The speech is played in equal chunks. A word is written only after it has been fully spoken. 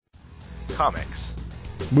comics,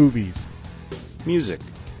 movies, music,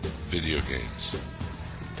 video games,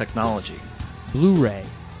 technology, Blu-ray,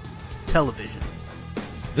 television.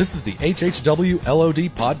 This is the HHW LOD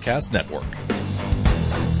Podcast Network.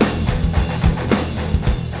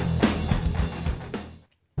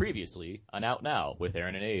 Previously on Out Now with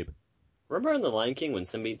Aaron and Abe. Remember in The Lion King when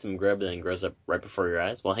Simba eats some grub and then grows up right before your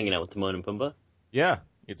eyes while hanging out with Timon and Pumbaa? Yeah,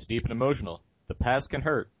 it's deep and emotional. The past can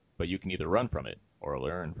hurt, but you can either run from it or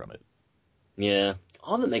learn from it. Yeah,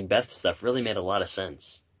 all the Macbeth stuff really made a lot of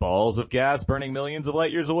sense. Balls of gas burning millions of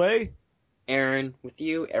light years away? Aaron, with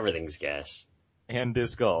you, everything's gas. And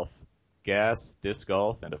disc golf. Gas, disc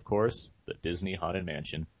golf, and of course, the Disney Haunted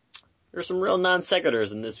Mansion. There's some real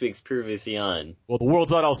non-sequiturs in this week's Previously On. Well, the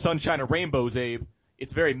world's not all sunshine and rainbows, Abe.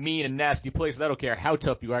 It's a very mean and nasty place, and I don't care how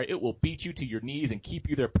tough you are, it will beat you to your knees and keep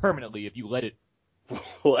you there permanently if you let it.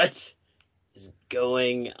 What is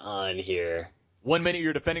going on here? 1 minute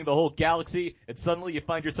you're defending the whole galaxy, and suddenly you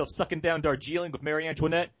find yourself sucking down Darjeeling with Marie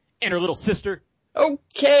Antoinette and her little sister.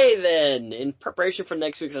 Okay then, in preparation for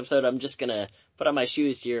next week's episode, I'm just gonna put on my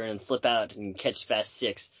shoes here and slip out and catch Fast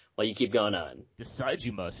 6 while you keep going on. Decide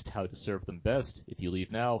you must how to serve them best. If you leave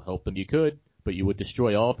now, help them you could, but you would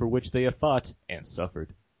destroy all for which they have fought and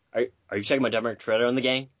suffered. Are you checking my Dominic Toretto and the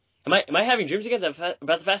gang? Am I having dreams again about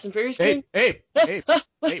the Fast and Furious gang? Hey,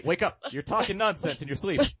 wake up. You're talking nonsense in your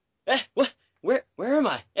sleep. What? Where am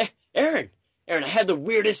I? Aaron, I had the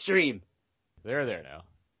weirdest dream. There now.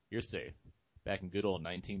 You're safe. Back in good old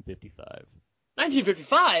 1955.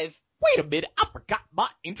 1955? Wait a minute, I forgot my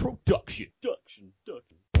introduction.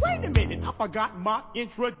 Wait a minute, I forgot my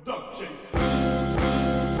introduction. Introduction.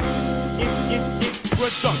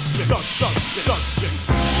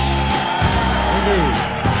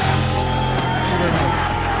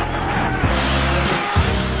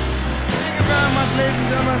 Thank you very much, ladies and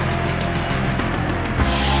gentlemen.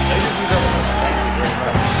 thank you very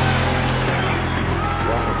much.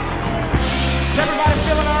 Welcome. Is everybody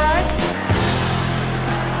feeling all right?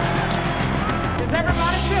 Is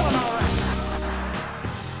everybody feeling all right?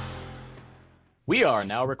 We are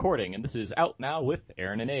now recording, and this is Out Now with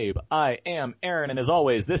Aaron and Abe. I am Aaron, and as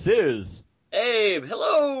always, this is... Abe,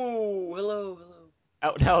 hello.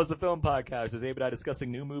 Out Now is a film podcast, as Abe and I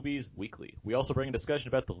discussing new movies weekly. We also bring a discussion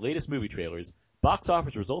about the latest movie trailers, box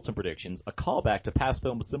office results and predictions, a callback to past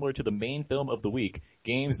films similar to the main film of the week,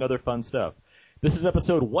 games, and other fun stuff. This is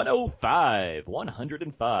episode 105,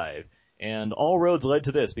 and all roads led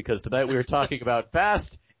to this because tonight we are talking about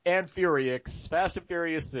Fast and Furious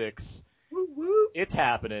 6. It's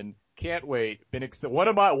happening. Can't wait. One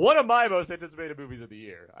of my most anticipated movies of the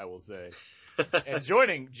year, I will say. And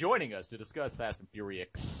joining us to discuss Fast and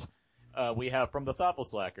Furious, we have from the Thoughtful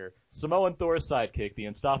Slacker, Samoan Thor's sidekick, the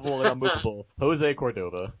unstoppable and unmovable Jose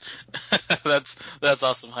Cordova. That's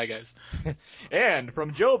awesome. Hi guys. And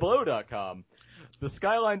from JoeBlow.com, the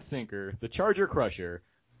Skyline Sinker, the Charger Crusher,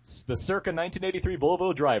 the circa 1983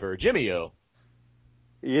 Volvo driver, Jimmy O.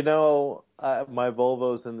 You know, my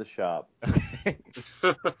Volvo's in the shop. Okay.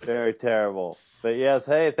 Very terrible. But yes,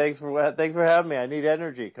 hey, thanks for having me. I need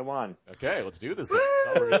energy. Come on. Okay, let's do this. That's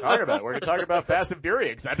what we're going to talk about. We're going to talk about Fast and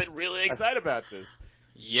Furious. I've been really excited about this.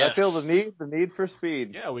 Yes. I feel the need for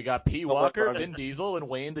speed. Yeah, we got P. Walker, Vin Diesel, and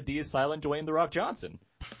Wayne the D is silent Dwayne The Rock Johnson.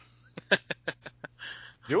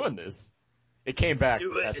 Doing this. It came back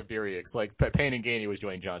to Fast and Furious. Like, Payne and Gainey was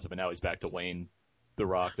Dwayne Johnson, but now he's back to Wayne The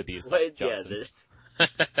Rock, the D is silent Johnson. Yeah, I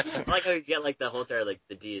like how he's got like the whole entire like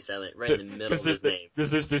the D is silent right in the middle of his name.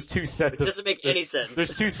 There's two sets of... It doesn't make any sense.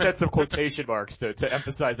 There's two sets of quotation marks to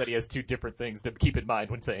emphasize that he has two different things to keep in mind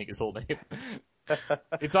when saying his whole name.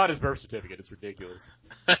 It's on his birth certificate. It's ridiculous.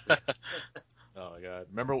 Oh my god.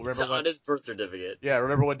 Remember It's when, on his birth certificate. Yeah,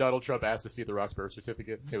 remember when Donald Trump asked to see The Rock's birth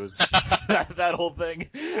certificate? It was that whole thing.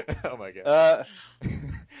 Oh my god.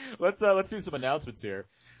 Let's do some announcements here.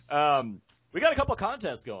 We got a couple of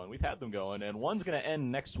contests going. We've had them going, and one's going to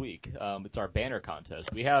end next week. It's our banner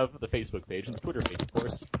contest. We have the Facebook page and the Twitter page, of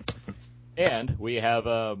course. And we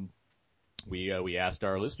have, we asked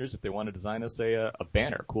our listeners if they want to design us a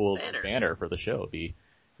banner, cool banner for the show. It'd be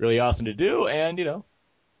really awesome to do, and, you know,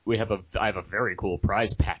 I have a very cool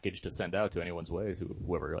prize package to send out to anyone's way,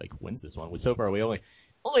 whoever, like, wins this one. So far, we only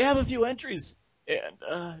have a few entries.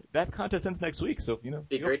 And, that contest ends next week, so, you know.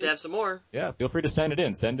 Be great to have some more. Yeah, feel free to send it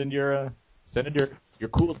in. Send in your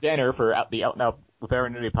cool banner for the Out Now with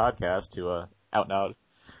Aaron and Eddie podcast to Out Now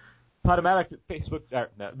Podomatic Facebook Out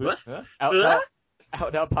Now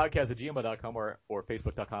Podcast at gmail.com or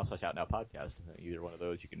facebook.com/Out Now Podcast. Either one of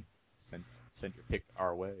those you can send your pick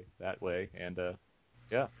our way that way and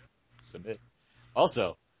yeah, submit.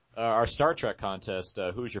 Also, Our Star Trek contest,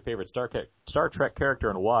 who's your favorite Star Trek character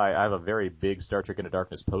and why? I have a very big Star Trek Into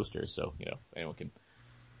Darkness poster, so, anyone can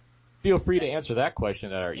feel free to answer that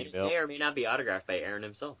question at our email. It may or may not be autographed by Aaron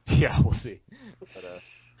himself. Yeah, we'll see. But,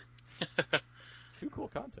 it's two cool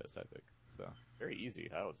contests, I think. So, very easy,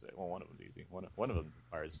 I would say. Well, one of them's easy. One of them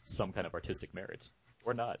has some kind of artistic merits.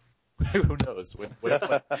 Or not. Who knows?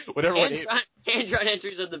 Whatever one Hand-drawn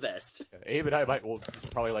entries are the best. Abe and I will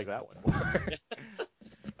probably like that one.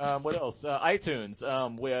 What else? iTunes.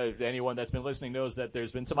 Anyone that's been listening knows that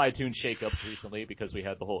there's been some iTunes shakeups recently because we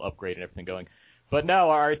had the whole upgrade and everything going. But now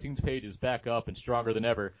our iTunes page is back up and stronger than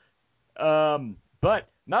ever. But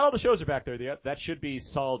not all the shows are back there yet. That should be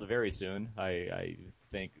solved very soon. I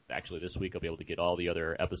think actually this week I'll be able to get all the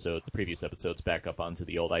other episodes, the previous episodes, back up onto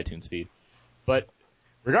the old iTunes feed. But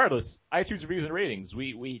regardless, iTunes reviews and ratings.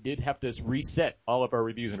 We did have to reset all of our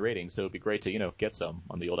reviews and ratings, so it'd be great to, get some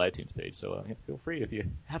on the old iTunes page. So, feel free if you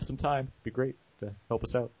have some time. It'd be great to help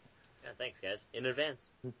us out. Yeah, thanks guys. In advance.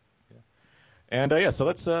 Yeah. And, so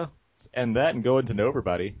let's end that and go into Know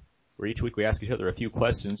Everybody, where each week we ask each other a few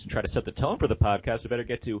questions and try to set the tone for the podcast. We better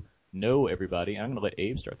get to know everybody. I'm going to let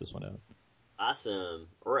Abe start this one out. Awesome.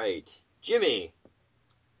 Right. Jimmy,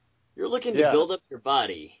 you're looking to build up your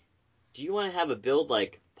body. Do you want to have a build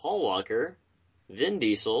like Paul Walker, Vin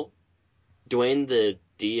Diesel, Dwayne the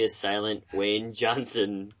D is silent, Wayne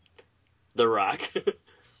Johnson, The Rock,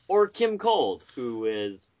 or Kim Cold, who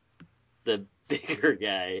is the bigger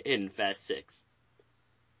guy in Fast 6?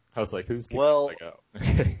 I was like, who's Kim? Well,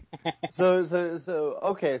 okay. so this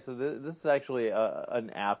is actually an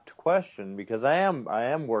apt question because I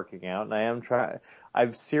am working out and I am trying.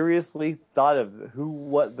 I've seriously thought of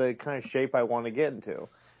what the kind of shape I want to get into.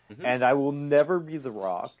 Mm-hmm. And I will never be The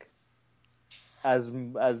Rock,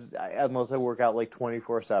 unless I work out like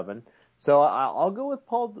 24/7. So I'll go with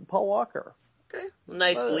Paul Walker. Okay,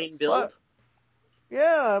 nice lean build.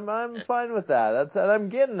 Yeah, I'm fine with that. I'm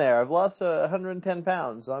getting there. I've lost 110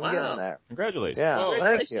 pounds, so I'm getting there. Congratulations! Yeah,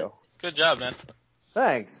 Congratulations. Thank you. Good job, man.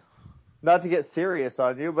 Thanks. Not to get serious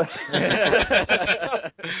on you, but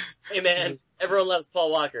hey man, everyone loves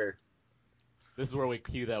Paul Walker. This is where we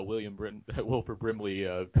cue that Wilford Brimley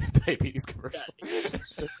diabetes commercial.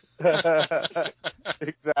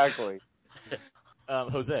 Exactly.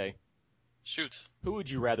 Jose. Shoot. Who would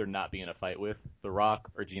you rather not be in a fight with, The Rock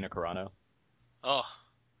or Gina Carano? Oh.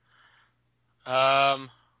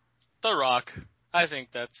 The Rock. I think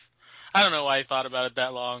I don't know why I thought about it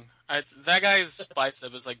that long. That guy's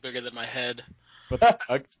bicep is like bigger than my head. But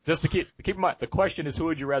just to keep in mind, the question is who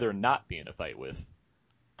would you rather not be in a fight with?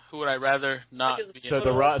 Who would I rather not be in? So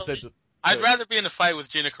The Rock said. I'd rather be in a fight with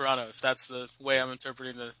Gina Carano if that's the way I'm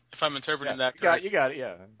interpreting that correctly. You got it,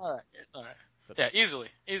 yeah. All right. Yeah, easily.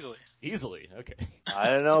 Easily, okay. I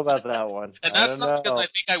don't know about that one. And that's not because I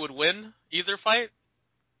think I would win either fight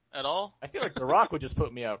at all. I feel like The Rock would just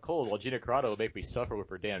put me out cold while Gina Carano would make me suffer with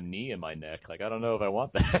her damn knee in my neck. Like, I don't know if I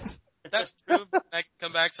want that. That's true. I can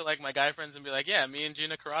come back to like my guy friends and be like, yeah, me and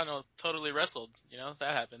Gina Carano totally wrestled.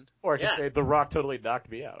 That happened. Or I could say The Rock totally knocked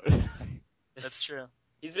me out. That's true.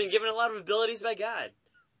 He's been given a lot of abilities by God.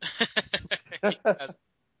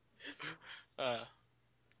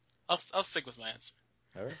 I'll stick with my answer.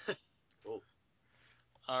 All right. Cool.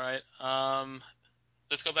 All right.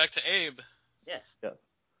 Let's go back to Abe. Yeah. Yes.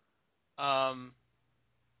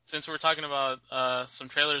 Since we're talking about some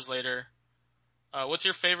trailers later, what's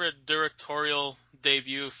your favorite directorial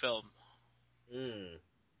debut film?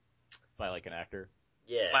 By like an actor?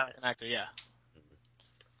 Yeah. By like an actor, yeah.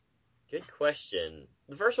 Good question.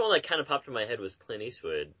 The first one that kind of popped in my head was Clint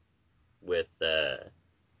Eastwood with,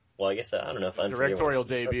 I guess I don't know if I'm directorial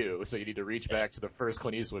debut, so you need to reach back to the first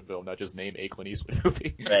Clint Eastwood film, not just name a Clint Eastwood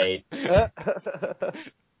movie. Right.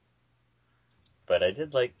 But I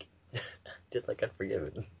did like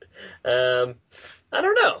Unforgiven. I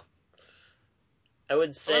don't know. I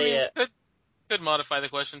would say. Could modify the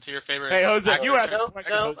question to your favorite. Hey, Jose, actor. you asked the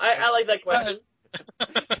question. No, I like that question.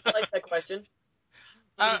 I like that question.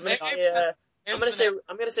 I'm gonna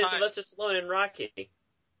say Sylvester Stallone in Rocky.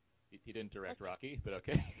 He didn't direct Rocky, but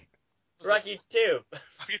okay. Rocky 2.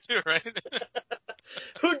 Rocky 2, right?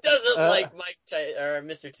 Who doesn't like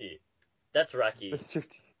Mr. T? That's Rocky. Mr.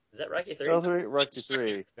 T. Is that Rocky 3? Those are Rocky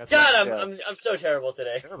 3. God, I'm so terrible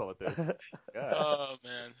today. Terrible at this. God. Oh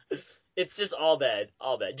man. It's just all bad.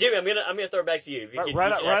 Jimmy, I'm gonna throw it back to you.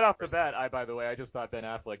 Right off the bat, by the way, I just thought Ben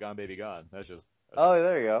Affleck Gone Baby Gone. That's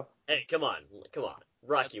there you go. Hey, come on.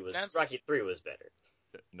 Rocky 3 was better.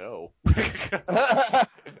 No.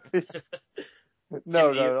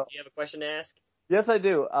 No. Do you have a question to ask? Yes, I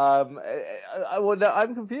do. I'm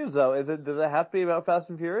confused though. Does it have to be about Fast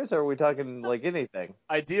and Furious, or are we talking like anything?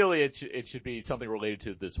 Ideally, it should be something related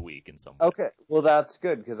to this week in some way. Okay, well that's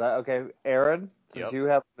good because Aaron, since you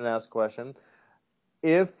haven't been asked a question,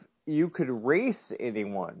 if you could race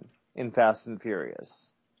anyone in Fast and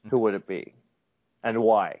Furious, who would it be, and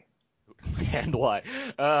why? And why?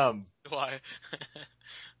 Why?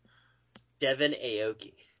 Devin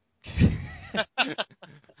Aoki.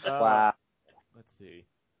 Wow. Let's see.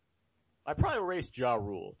 I'd probably race Ja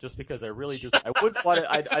Rule just because I really I wouldn't want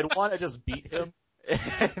to. I'd want to just beat him and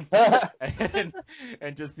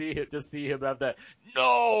just see him have that.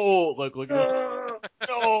 No, look at this.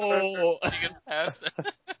 No. He gets past it.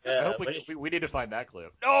 I hope we need to find that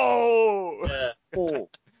clip. No. Oh.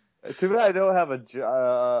 Too bad I don't have a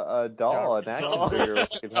doll, an action figure.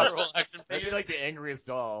 Maybe like the angriest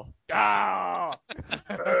doll. Ah!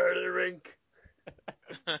 Murder rink.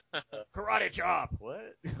 Karate chop.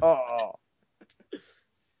 What? Oh.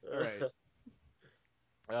 All right.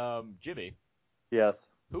 Jimmy.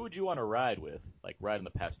 Yes. Who would you want to ride with? Like ride in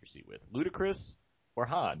the passenger seat with? Ludacris or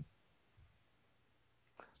Han?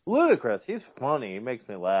 Ludacris. He's funny. He makes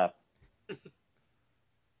me laugh. And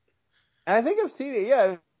I think I've seen it.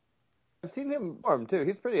 Yeah. I've seen him perform too.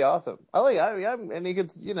 He's pretty awesome. And he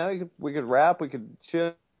could, we could rap, we could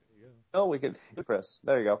chill, we could, Chris.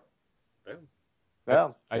 There you go. Yeah.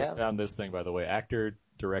 I just found this thing, by the way. Actor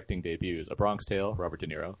directing debuts: A Bronx Tale, Robert De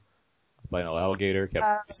Niro; Lionel Alligator,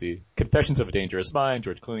 Kevin Spacey; Confessions of a Dangerous Mind,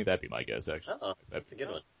 George Clooney. That'd be my guess, actually. Oh, that's a good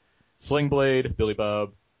one. Sling Blade, Billy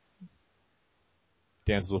Bob;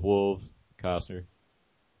 Dances with Wolves, Costner;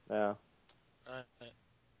 Yeah.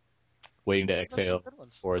 Waiting to Exhale,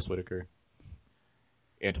 Forrest Whitaker;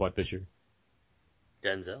 Antoine Fisher;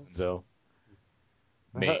 Denzel;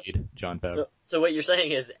 Made, John Favreau. So what you're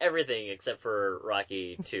saying is everything except for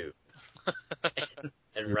Rocky 2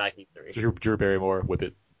 and Rocky 3. Drew Barrymore, Whip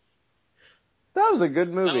It. That was a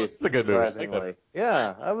good movie. It's a good movie. Surprisingly.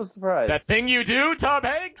 Yeah, I was surprised. That Thing You Do, Tom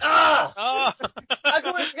Hanks? Ah! Oh! How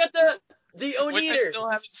come we forget the Oneater? Which I still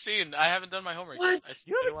haven't seen. I haven't done my homework. What?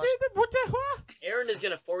 You haven't seen it? What the fuck? Aaron is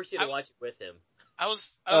gonna force you to watch it with him. I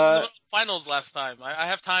was in the finals last time. I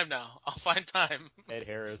have time now. I'll find time. Ed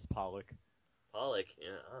Harris, Pollock,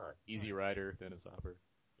 yeah. Easy Rider, Dennis Hopper.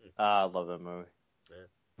 I love that movie. Yeah.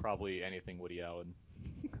 Probably anything Woody Allen.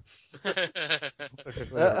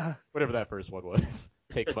 Whatever that first one was.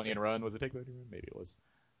 Take Money and Run. Was it Take Money and Run? Maybe it was.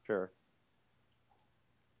 Sure.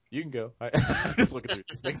 You can go. I'm just looking through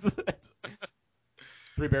these things.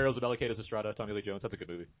 Three Barrels of Allocatus Estrada, Tommy Lee Jones. That's a good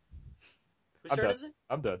movie. Whose turn is it?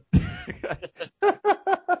 I'm done. Who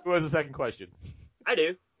has the second question? I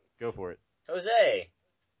do. Go for it. Jose.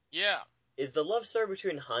 Yeah. Is the love story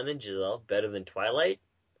between Han and Giselle better than Twilight?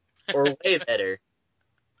 Or way better?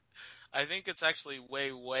 I think it's actually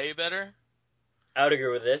way, way better. I would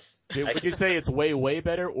agree with this. Would you say it's way, way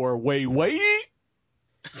better or way, way?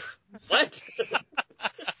 What?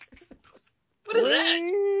 What is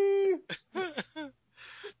that?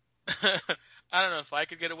 I don't know if I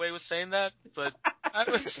could get away with saying that, but I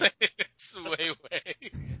would say it's way, way.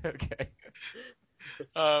 Okay.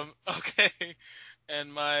 Okay.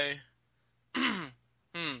 And my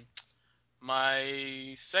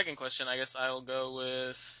my second question, I guess I will go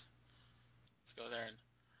with, let's go there.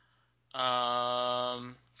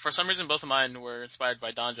 For some reason, both of mine were inspired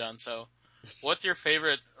by Don John. So, what's your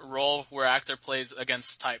favorite role where actor plays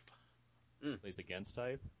against type? Plays against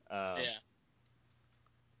type? Yeah.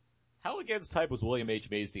 How against type was William H.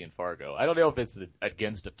 Macy in Fargo? I don't know if it's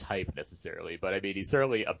against a type necessarily, but I mean, he's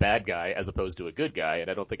certainly a bad guy as opposed to a good guy, and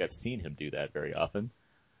I don't think I've seen him do that very often.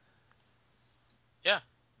 Yeah.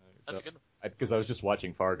 That's a good one. Because I was just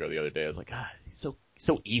watching Fargo the other day. I was like, God, he's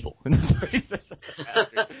so evil. He's such a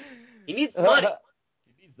bastard. He needs money.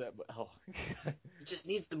 He needs that. Oh. He just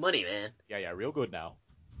needs the money, man. Yeah, real good now.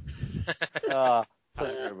 Such a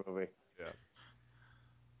good movie. Yeah.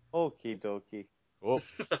 Okie dokie. Oh.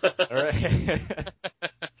 All right.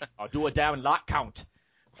 I'll do a down lot count.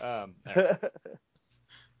 All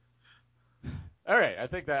right. I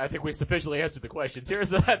think we sufficiently answered the questions here,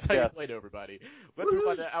 so that's how you played, everybody. Let's move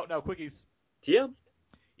on to Out Now Quickies. TM.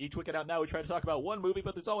 Each week at Out Now, we try to talk about one movie,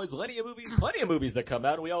 but there's always plenty of movies that come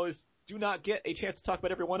out, and we always do not get a chance to talk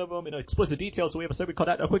about every one of them in explicit detail, so we have a segment called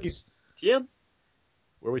Out Now Quickies. TM.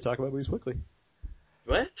 Where we talk about movies quickly.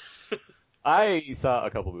 What? I saw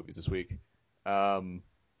a couple movies this week.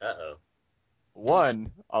 Uh-oh.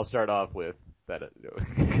 One, I'll start off with that,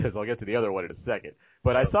 because I'll get to the other one in a second.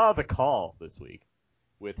 But I saw The Call this week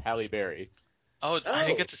with Halle Berry. Oh, I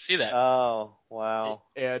didn't get to see that. Oh, wow.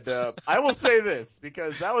 And I will say this,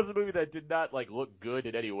 because that was a movie that did not look good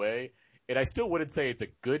in any way. and I still wouldn't say it's a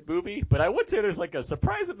good movie, but I would say there's like a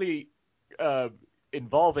surprisingly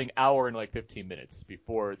involving hour and like 15 minutes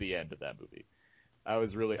before the end of that movie.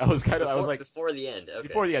 Before the end.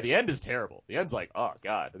 Okay. The end is terrible. The end's like, oh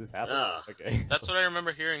god, did this happen? Okay. That's what I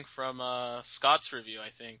remember hearing from Scott's review, I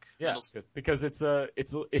think. Yeah, because it's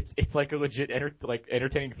like a legit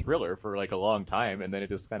entertaining thriller for like a long time, and then it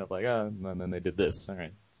just kind of like, and then they did this. All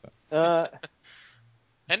right. So.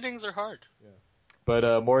 Endings are hard. Yeah.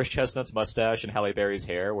 But Morris Chestnut's mustache and Halle Berry's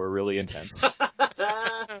hair were really intense.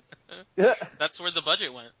 That's where the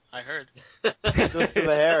budget went, I heard. Just for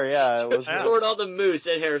the hair, yeah. It was toward all the moose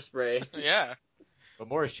and hairspray. Yeah. But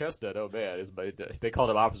Morris Chestnut, oh man, they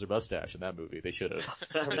called him Officer Mustache in that movie. They should have.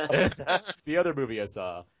 The other movie I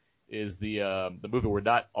saw is the movie we're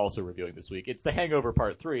not also reviewing this week. It's The Hangover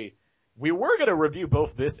Part 3. We were going to review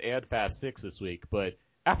both this and Fast 6 this week, but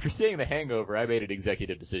after seeing The Hangover, I made an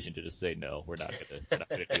executive decision to just say no, we're not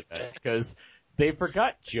gonna do that because they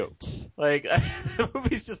forgot jokes. Like the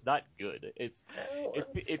movie's just not good.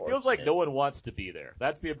 It feels like no one wants to be there.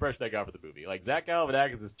 That's the impression I got for the movie. Like Zach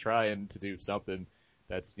Galifianakis is trying to do something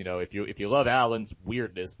that's, if you love Alan's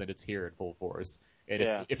weirdness, then it's here in full force.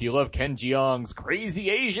 And if you love Ken Jeong's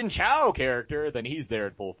crazy Asian Chow character, then he's there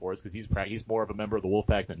in full force because he's more of a member of the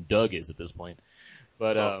Wolfpack than Doug is at this point.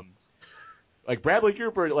 But like Bradley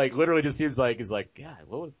Cooper, like literally just seems like God,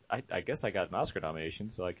 I guess I got an Oscar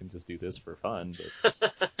nomination, so I can just do this for fun.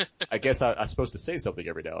 But I guess I'm supposed to say something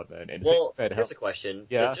every now and then. And here's a question: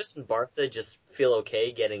 Yeah? Does Justin Bartha just feel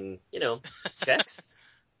okay getting, checks?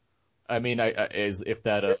 I mean, There's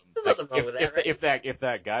nothing wrong with that, right? if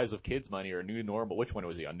that Guys with Kids money or New Normal, which one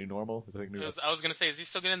was he on? New Normal? I was gonna say, is he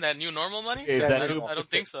still getting that New Normal money? I don't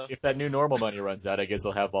think so. If that New Normal money runs out, I guess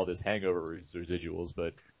he'll have all this Hangover residuals.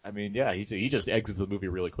 But I mean, yeah, he just exits the movie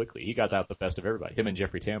really quickly. He got out the best of everybody. Him and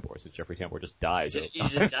Jeffrey Tambor, since Jeffrey Tambor just dies. He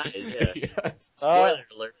just dies. Yeah. Yeah. Spoiler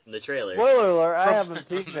alert from the trailer. Spoiler alert! I haven't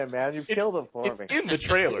seen it, man. You killed it for me. It's in the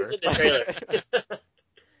trailer. It's in the trailer.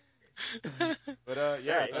 But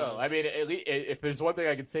no. I mean, at least, if there's one thing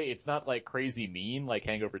I could say, it's not like crazy mean like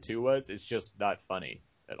Hangover 2 was. It's just not funny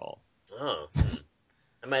at all. Oh,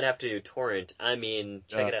 I might have to torrent. Check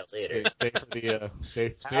it out later. Stay for the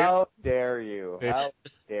How dare you? How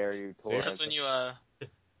dare you torrent? That's when you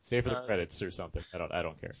stay for the credits or something. I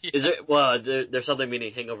don't care. Yeah. Is it? Well, there's something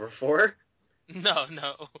meaning Hangover 4. No.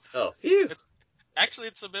 Oh, phew.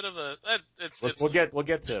 It's a bit of a. We'll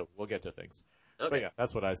get to things. Okay. But yeah,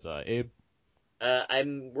 that's what I saw. Abe?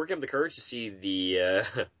 I'm working up the courage to see the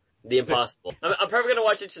Impossible. I'm probably gonna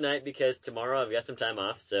watch it tonight because tomorrow I've got some time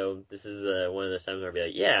off, so this is one of those times where I'll be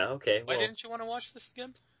like, yeah, okay. Why didn't you want to watch this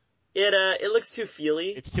again? It looks too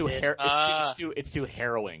feely. It's too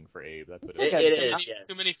harrowing for Abe. That's what it is. Yes.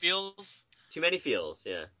 Too many feels. Too many feels.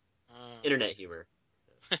 Yeah. Internet humor.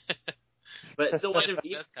 But still watching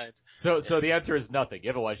best kind. So the answer is nothing. You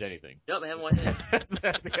haven't watched anything. Nope, I haven't watched anything.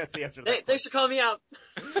 that's the answer to that. Hey, thanks for calling me out.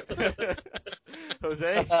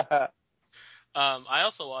 Jose? I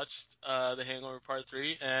also watched The Hangover Part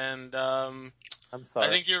 3, and I'm sorry. I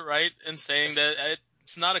think you're right in saying that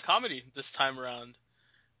it's not a comedy this time around.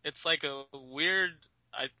 It's like a weird,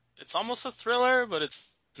 it's almost a thriller, but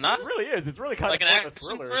it's not. It really is. It's really kind like of an a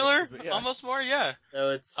action thriller. Yeah. Almost more, yeah. So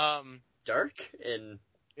it's dark and...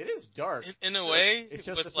 It is dark. In a way, it's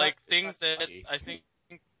just with like things that funny. I think,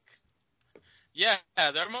 yeah,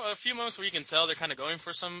 there are a few moments where you can tell they're kind of going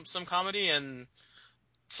for some comedy, and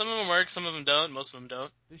some of them work, some of them don't, most of them don't.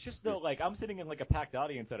 There's just no, like, I'm sitting in like a packed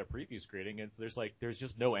audience at a preview screening, and there's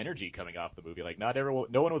just no energy coming off the movie. Like, no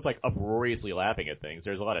one was like uproariously laughing at things.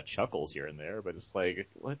 There's a lot of chuckles here and there, but it's like,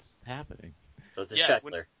 what's happening? So it's a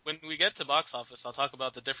chuckler. When we get to box office, I'll talk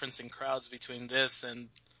about the difference in crowds between this and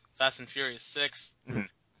Fast and Furious 6. Mm-hmm.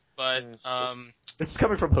 But, this is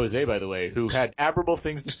coming from Jose, by the way, who had admirable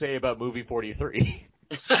things to say about movie 43.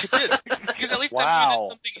 I did. Because at least I did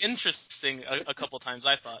something interesting a couple times,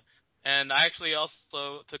 I thought. And I actually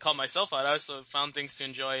also, to call myself out, I also found things to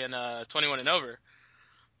enjoy in 21 and Over.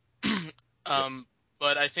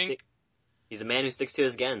 But I think... He's a man who sticks to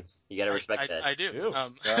his guns. You gotta respect that. I do.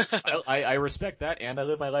 I respect that, and I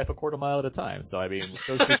live my life a quarter mile at a time. So, I mean,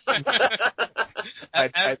 those two things...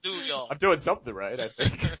 As do we all. I'm doing something right, I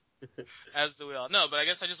think. As do we all. No, but I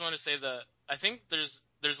guess I just want to say that I think there's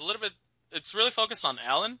a little bit, it's really focused on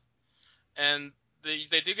Alan, and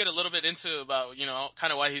they do get a little bit into about,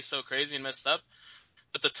 kind of why he's so crazy and messed up,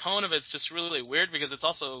 but the tone of it's just really weird because it's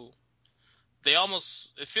also,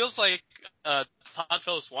 it feels like Todd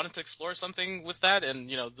Phillips wanted to explore something with that and,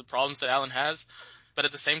 the problems that Alan has, but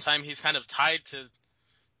at the same time he's kind of tied to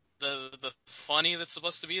the funny that's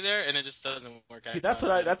supposed to be there, and it just doesn't work out. See, that's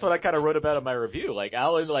what I kind of wrote about in my review. Like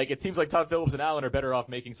Alan, like it seems like Todd Phillips and Alan are better off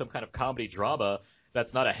making some kind of comedy drama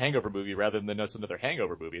that's not a hangover movie rather than just another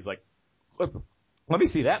hangover movie. It's like, let me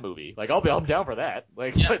see that movie. Like I'm down for that.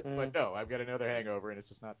 Like, yeah. but no, I've got another hangover and it's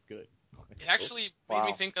just not good. It actually made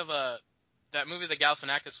me think of that movie that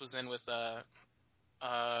Galifianakis was in with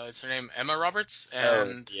it's her name Emma Roberts,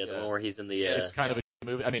 and the one where he's in the. It's kind of a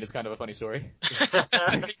movie. I mean, it's kind of a funny story.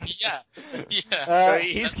 yeah.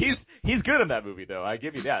 He's good in that movie though. I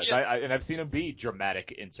give you that. Yes. And I've seen him be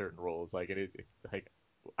dramatic in certain roles. Like it's like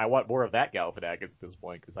I want more of that Galifianakis at this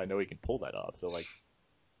point because I know he can pull that off. So like,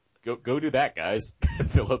 go do that, guys.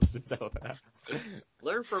 Phillips and Galifianakis.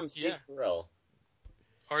 Learn from Steve Carell.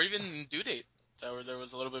 Or even Due Date, where there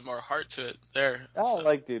was a little bit more heart to it there. Oh, I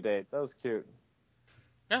like Due Date. That was cute.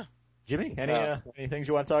 Yeah. Jimmy, any things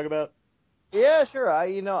you want to talk about? Yeah, sure.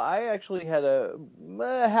 I actually had a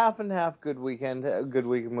half and half good week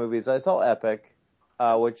of movies. I saw Epic,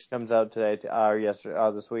 which comes out today, or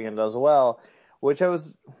yesterday, this weekend as well, which I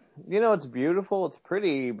was, it's beautiful, it's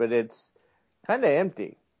pretty, but it's kind of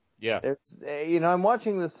empty. Yeah. I'm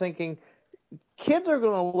watching this thinking, kids are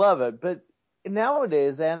going to love it, but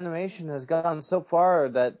nowadays animation has gone so far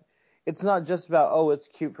that it's not just about, it's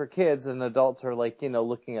cute for kids and adults are like,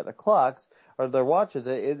 looking at the clocks or their watches.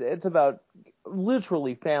 It's about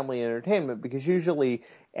literally family entertainment because usually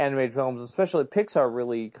animated films, especially Pixar,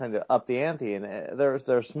 really kind of up the ante and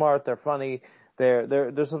they're smart, they're funny,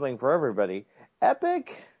 there's something for everybody.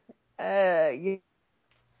 Epic, and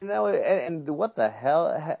what the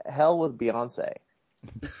hell with Beyonce?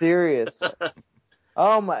 Seriously.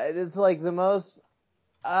 Oh my, it's like the most,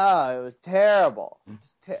 it was terrible.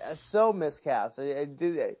 So miscast.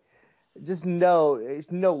 Just no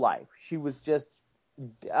life. She was just,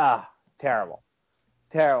 terrible.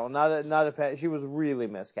 Terrible. Not a fan. She was really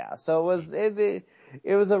miscast. So it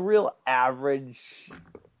was a real average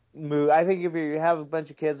movie. I think if you have a bunch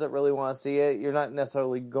of kids that really want to see it, you're not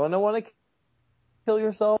necessarily going to want to kill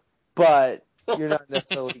yourself, but you're not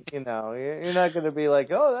necessarily, you're not going to be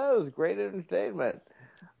like, oh, that was great entertainment.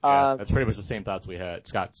 Yeah, that's pretty much the same thoughts we had.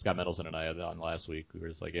 Scott Mendelson and I had on last week. We were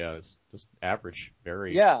just like, it's just average,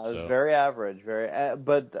 very. Yeah, it was very average,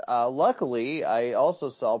 but luckily I also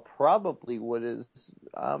saw probably what is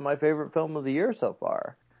my favorite film of the year so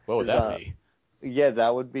far. What would that be? Yeah,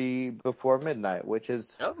 that would be Before Midnight, which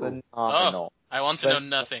is phenomenal. I want to know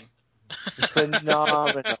nothing.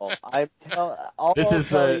 Phenomenal. This is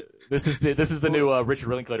the new Richard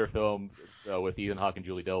Linklater film with Ethan Hawke and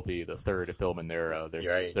Julie Delpy, the third film in their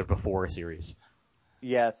Before series.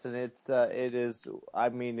 Yes, and it is. I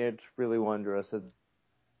mean, it's really wondrous. It's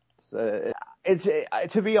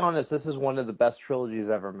to be honest, this is one of the best trilogies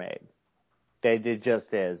ever made. It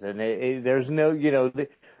just is, and there's no,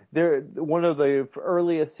 one of the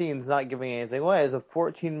earliest scenes, not giving anything away, is a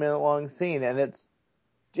 14-minute long scene, and it's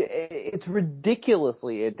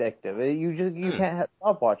ridiculously addictive. You can't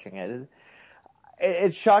stop watching it.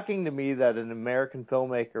 It's shocking to me that an American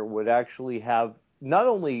filmmaker would actually have not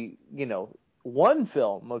only, one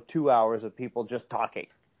film of 2 hours of people just talking,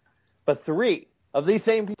 but 3 of these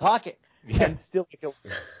same people talking and still make it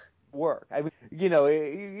work. I mean,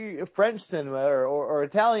 French cinema or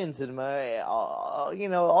Italian cinema,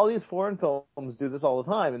 all these foreign films do this all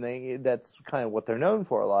the time, and that's kind of what they're known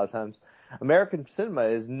for a lot of times. American cinema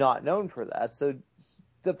is not known for that. So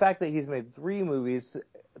the fact that he's made 3 movies,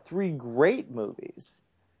 3 great movies,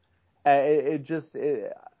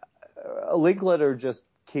 Linklater just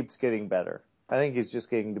keeps getting better. I think he's just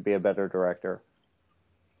getting to be a better director.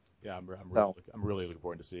 Yeah, I'm really looking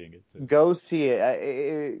forward to seeing it too. Go see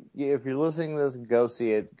it. If you're listening to this, go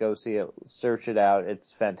see it. Go see it. Search it out.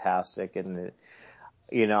 It's fantastic. And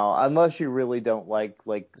unless you really don't like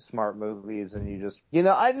smart movies and you just,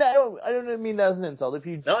 I don't mean that as an insult. If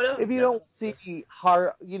you don't see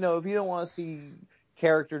hard, if you don't want to see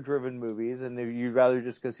character-driven movies and if you'd rather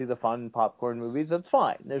just go see the fun popcorn movies, that's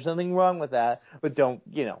fine. There's nothing wrong with that. But don't,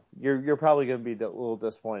 you're probably going to be a little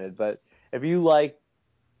disappointed. But if you like,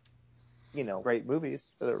 great movies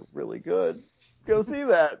that are really good, go see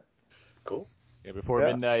that. Cool. Yeah, Before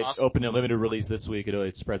Midnight, awesome. Open and limited release this week.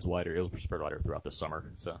 It spreads wider. It'll spread wider throughout the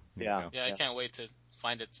summer. So yeah, I can't wait to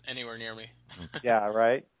find it anywhere near me. Yeah,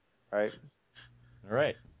 right. All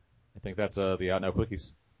right. I think that's the Out Now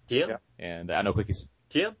Quickies. Yeah. And Out Now Quickies.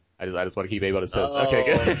 Yeah. I just want to keep Abe on his toes. Okay,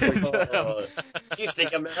 good. You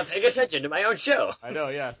think I'm not paying attention to my own show? I know,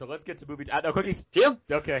 yeah. So let's get to movie. Out Now Quickies. Tim.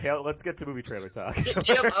 Okay, let's get to movie trailer talk.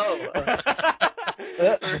 Tim.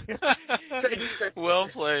 Well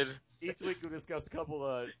played. Each week we'll discuss a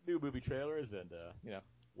couple new movie trailers and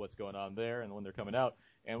what's going on there and when they're coming out.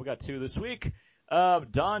 And we got 2 this week.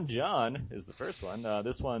 Don John is the first one.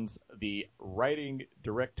 This one's the writing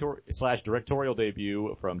directorial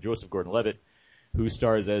debut from Joseph Gordon-Levitt, who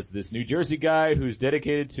stars as this New Jersey guy who's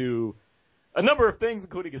dedicated to a number of things,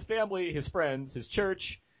 including his family, his friends, his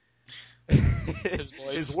church, his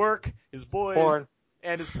boys, his work, his boys, porn.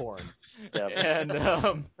 And his porn. Yep. And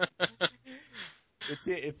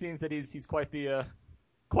it seems that he's quite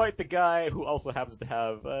the guy who also happens to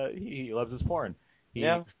have he loves his porn.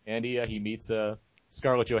 And he meets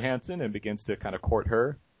Scarlett Johansson and begins to kind of court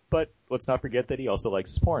her. But let's not forget that he also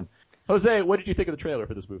likes porn. Jose, what did you think of the trailer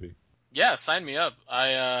for this movie? Yeah, sign me up.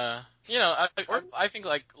 I think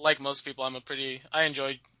like most people, I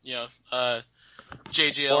enjoy,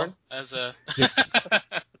 JGL porn? as a,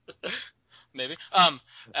 maybe,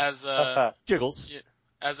 as Jiggles.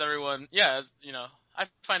 As everyone, I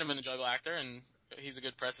find him an enjoyable actor and he's a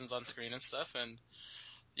good presence on screen and stuff. And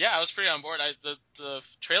yeah, I was pretty on board. The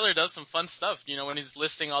trailer does some fun stuff, when he's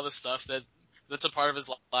listing all the stuff that's a part of his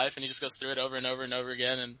life and he just goes through it over and over and over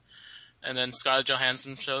again. And then Scarlett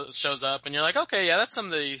Johansson shows up, and you're like, okay, yeah, that's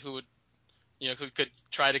somebody who would, who could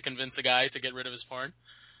try to convince a guy to get rid of his porn.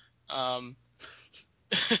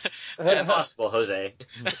 Impossible, Jose.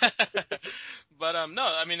 But no,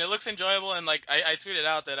 I mean, it looks enjoyable, and like I tweeted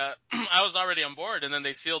out that I was already on board, and then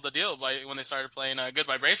they sealed the deal when they started playing "Good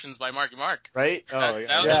Vibrations" by Marky Mark. Right? That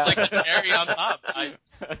was just like the cherry on top. I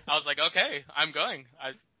was like, okay, I'm going.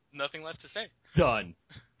 Nothing left to say. Done.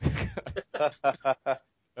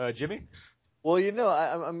 Jimmy? Well,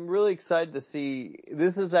 I'm really excited to see.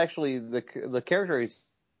 This is actually the character he's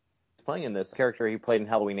playing in this character he played in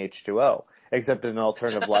Halloween H2O, except in an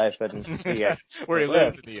alternative life, and where he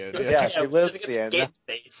lives at the end. Yeah, she lives at the end.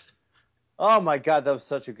 Face. Oh my God, that was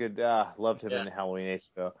such a good. Loved him in Halloween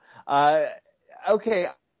H2O. Okay,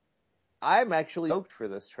 I'm actually stoked for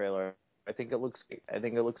this trailer. I think it looks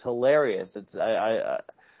hilarious.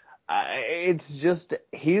 It's just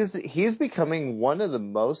he's becoming one of the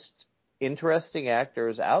most interesting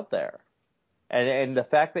actors out there, and the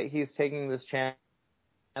fact that he's taking this chance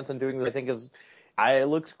and doing this, I think it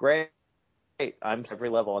looks great. I'm every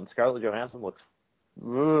level, and Scarlett Johansson looks,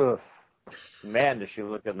 man, does she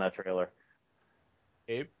look in that trailer?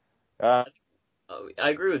 Abe? I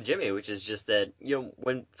agree with Jimmy, which is just that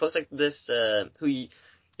when folks like this who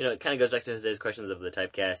it kind of goes back to Jose's questions of the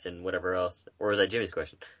typecast and whatever else, or was that Jimmy's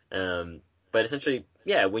question? But essentially,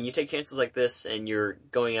 yeah, when you take chances like this and you're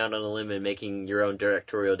going out on a limb and making your own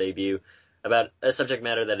directorial debut about a subject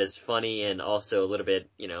matter that is funny and also a little bit,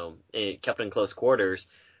 kept in close quarters,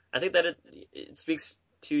 I think that it speaks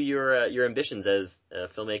to your ambitions as a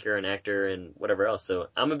filmmaker and actor and whatever else. So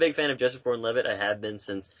I'm a big fan of Joseph Gordon-Levitt. I have been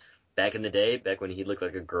since back in the day, back when he looked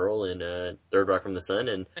like a girl in Third Rock from the Sun,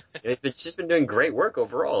 and it's just been doing great work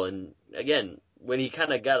overall. And again, when he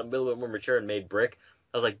kind of got a little bit more mature and made Brick,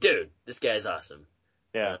 I was like, dude, this guy's awesome.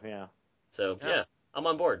 Yeah. So yeah, I'm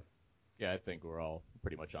on board. Yeah, I think we're all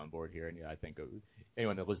pretty much on board here, and I think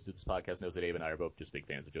anyone that listens to this podcast knows that Abe and I are both just big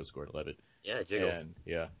fans of Joseph Gordon-Levitt. Yeah, Jiggles.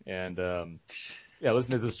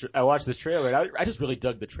 Listen to this. I watched this trailer, and I just really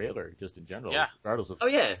dug the trailer, just in general. Yeah. Regardless of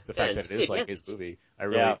the fact that it is like his movie. I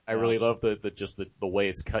really love the way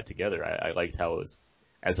it's cut together. I liked how it was,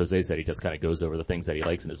 as Jose said, he just kind of goes over the things that he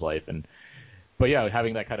likes in his life, but yeah,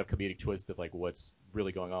 having that kind of comedic twist of like what's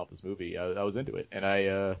really going on with this movie, I was into it.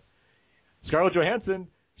 And Scarlett Johansson,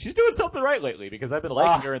 she's doing something right lately because I've been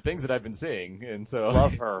liking her in things that I've been seeing, and so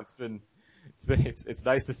love her. It's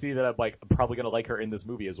nice to see that I'm probably gonna like her in this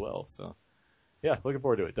movie as well. So yeah, looking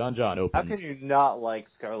forward to it. Don John opens. How can you not like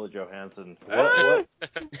Scarlett Johansson? What?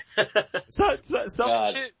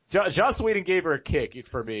 Joss Whedon gave her a kick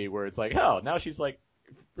for me, where it's like, hell, now she's like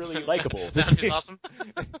really likable. Now she's awesome.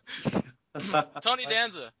 Tony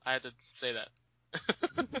Danza, I had to say that.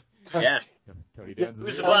 Yeah. Tony Danza.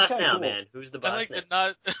 Who's the boss now, man? Who's the boss? I did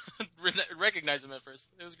not recognize him at first.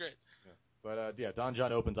 It was great. Yeah. But Don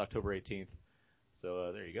John opens October 18th.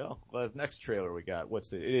 So there you go. Well, next trailer we got.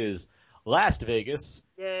 It is Last Vegas.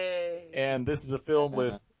 Yay! And this is a film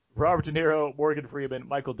with Robert De Niro, Morgan Freeman,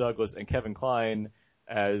 Michael Douglas, and Kevin Kline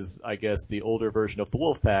as, I guess, the older version of the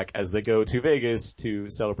Wolfpack as they go to Vegas to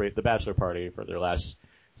celebrate the bachelor party for their last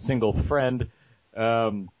single friend.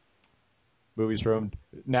 Movies from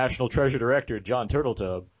National Treasure director John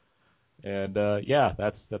Turteltaub. And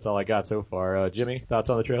that's all I got so far. Jimmy, thoughts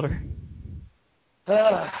on the trailer?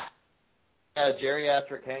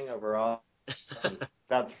 Geriatric hangover. Awesome.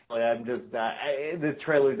 That's really, I'm just, the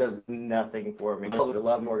trailer does nothing for me. I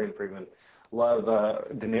love Morgan Freeman. Love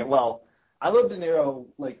De Niro. Well, I love De Niro,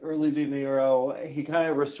 like early De Niro. He kind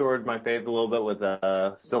of restored my faith a little bit with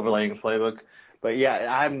Silver Linings Playbook. But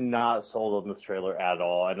yeah, I'm not sold on this trailer at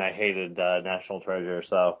all, and I hated National Treasure,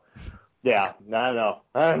 so yeah, I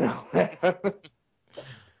don't know.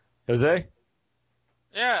 Jose?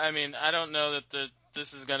 Yeah, I mean, I don't know that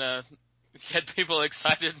this is gonna get people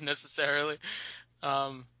excited necessarily,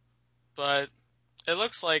 but it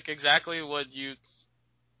looks like exactly what it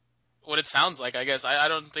sounds like, I guess. I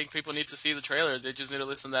don't think people need to see the trailer. They just need to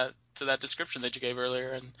listen to that description that you gave earlier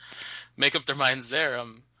and make up their minds there.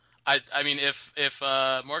 I mean, if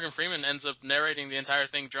Morgan Freeman ends up narrating the entire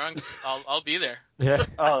thing drunk, I'll be there. Yeah.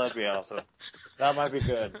 Oh, that'd be awesome. That might be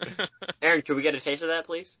good. Aaron, could we get a taste of that,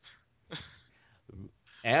 please?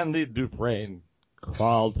 Andy Dufresne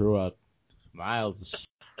crawled through a miles.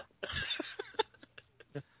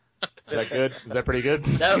 Is that good? Is that pretty good?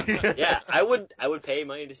 Yeah, I would pay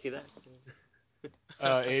money to see that.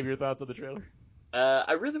 Abe, your thoughts on the trailer?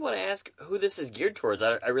 I really want to ask who this is geared towards.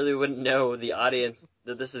 I really wouldn't know the audience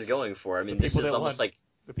that this is going for. I mean, this is almost like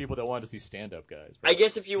the people that want to see stand-up guys. I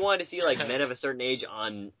guess if you wanted to see like men of a certain age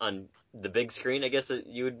on the big screen, I guess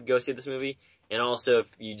you would go see this movie. And also if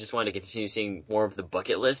you just wanted to continue seeing more of the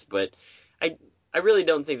bucket list, but I really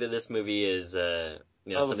don't think that this movie is the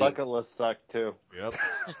bucket list sucked too. Yep.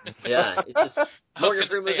 Yeah, it's just Morgan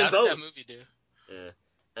Freeman was in how both. did that movie do? Yeah.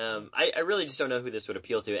 I really just don't know who this would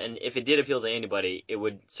appeal to, and if it did appeal to anybody, it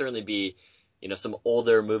would certainly be, some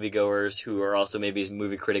older moviegoers who are also maybe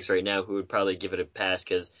movie critics right now who would probably give it a pass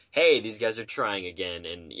because, hey, these guys are trying again,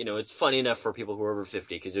 and, it's funny enough for people who are over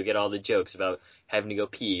 50 because you'll get all the jokes about having to go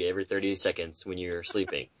pee every 30 seconds when you're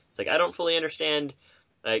sleeping. It's like, I don't fully understand,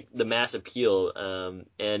 like, the mass appeal,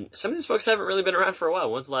 and some of these folks haven't really been around for a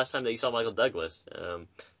while. When's the last time that you saw Michael Douglas?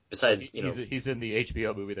 Besides, he's in the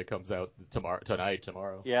HBO movie that comes out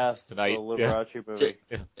tomorrow. Yes, tonight. The Liberace movie.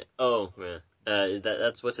 Yeah. Oh, yeah.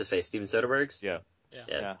 That's what's his face? Steven Soderbergh's? Yeah.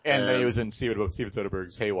 Yeah. And then he was in Steven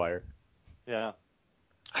Soderbergh's Haywire. Yeah.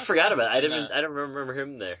 I forgot about it. I don't remember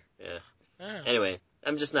him there. Yeah. Oh. Anyway,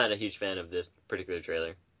 I'm just not a huge fan of this particular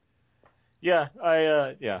trailer. Yeah,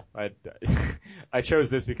 I chose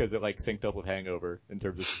this because it synced up with Hangover in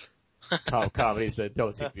terms of comedies that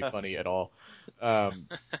don't seem to be funny at all.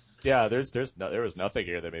 Yeah, there was nothing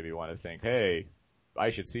here that made me want to think, hey,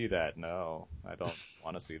 I should see that. No, I don't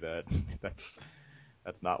want to see that. That's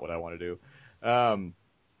not what I want to do.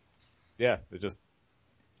 Yeah, it just,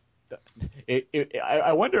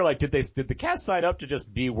 I wonder, did the cast sign up to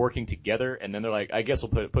just be working together and then they're like, I guess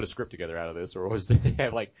we'll put a script together out of this, or was they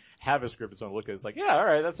have a script and someone look at it, it's like, yeah,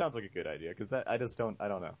 alright, that sounds like a good idea, cause I don't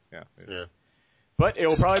know. Yeah. But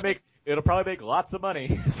it'll probably make lots of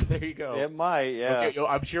money. So there you go. It might, yeah. Okay,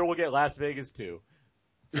 I'm sure we'll get Las Vegas too.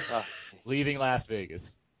 Leaving Las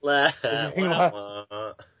Vegas. When's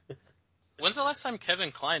the last time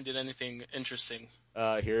Kevin Kline did anything interesting?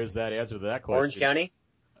 Here's that answer to that question. Orange County?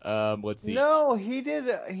 Let's see. No, he did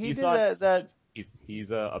that.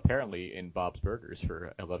 He's apparently in Bob's Burgers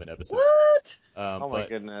for 11 episodes. What? Oh my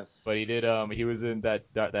goodness. But he did, he was in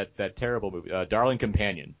that terrible movie, Darling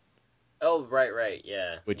Companion. Oh, right,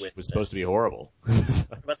 yeah. Which was supposed to be horrible.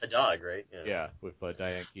 About the dog, right? Yeah, with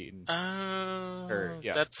Diane Keaton.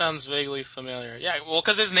 Yeah. That sounds vaguely familiar. Yeah, well,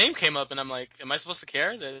 cause his name came up and I'm like, am I supposed to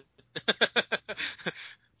care that,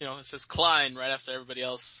 it says Klein right after everybody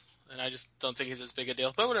else, and I just don't think he's as big a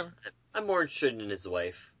deal, but whatever. I'm more interested in his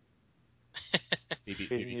wife.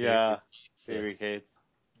 Phoebe Cates.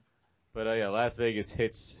 But yeah, Las Vegas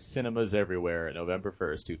hits cinemas everywhere November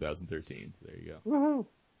 1st, 2013. There you go. Woohoo!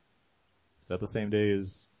 Is that the same day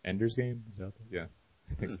as Ender's Game? Is that yeah,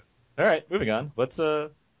 I think so. All right, moving on. Let's well,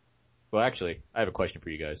 actually, I have a question for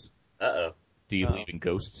you guys. Uh-oh. Do you believe in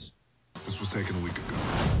ghosts? This was taken a week ago.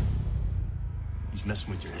 He's messing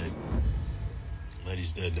with your head.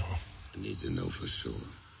 Letty's dead, though. I need to know for sure.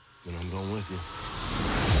 Then I'm going with you.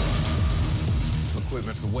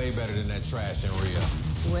 Equipment's way better than that trash in Rio.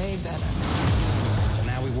 Way better. So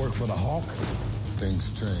now we work for the Hawk? Things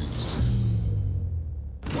changed.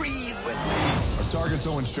 Breathe with me. Our target's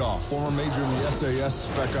Owen Shaw, former major in the SAS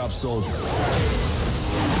Spec Ops soldier.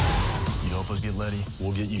 You help us get Letty,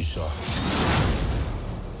 we'll get you, Shaw.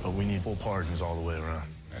 But we need full pardons all the way around.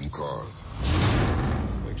 And cars.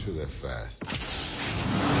 Make sure they're fast.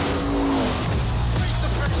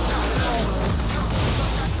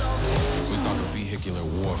 We talk vehicular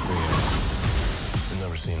warfare. We've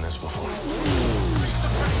never seen this before.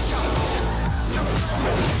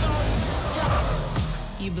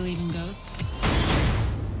 You believe in ghosts?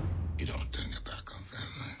 You don't turn your back on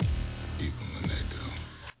family, even when they do.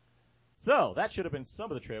 So, that should have been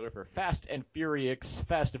some of the trailer for Fast and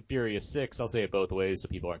Furious 6. I'll say it both ways so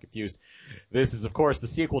people aren't confused. This is, of course, the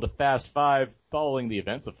sequel to Fast 5, following the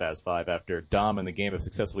events of Fast 5 after Dom and the game have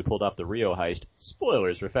successfully pulled off the Rio heist.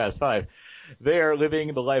 Spoilers for Fast 5. They are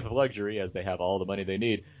living the life of luxury as they have all the money they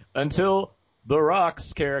need until The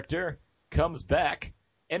Rock's character comes back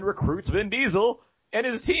and recruits Vin Diesel and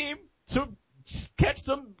his team to catch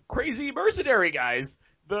some crazy mercenary guys,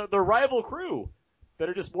 the rival crew, that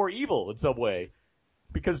are just more evil in some way.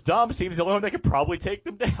 Because Dom's team's the only one that can probably take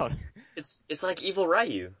them down. It's like evil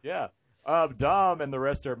Ryu. Yeah. Dom and the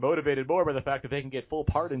rest are motivated more by the fact that they can get full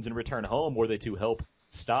pardons and return home were they to help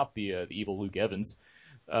stop the evil Luke Evans.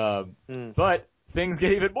 But things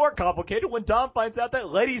get even more complicated when Dom finds out that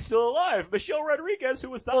Letty's still alive. Michelle Rodriguez, who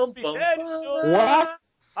was thought to be dead, is still alive. What?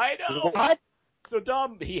 I know. What? So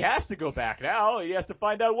Dom, he has to go back now. He has to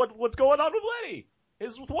find out what's going on with Letty.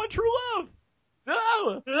 His one true love.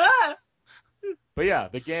 No. But yeah,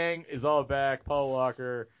 the gang is all back. Paul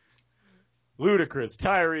Walker, Ludacris,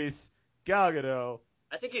 Tyrese, Gal Gadot.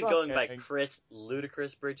 I think he's going by Chris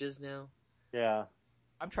Ludacris Bridges now. Yeah.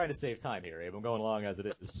 I'm trying to save time here, Abe. I'm going along as it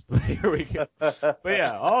is. Here we go. But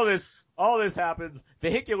yeah, all this happens.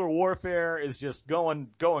 Vehicular warfare is just going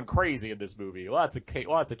crazy in this movie. Lots of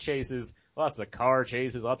chases, lots of car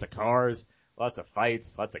chases, lots of cars, lots of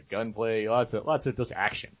fights, lots of gunplay, lots of just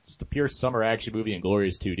action. Just a pure summer action movie in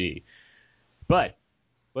glorious 2D. But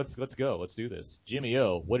let's go. Let's do this. Jimmy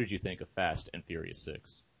O, what did you think of Fast and Furious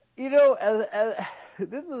 6? You know,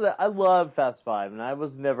 I love Fast 5, and I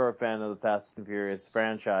was never a fan of the Fast and Furious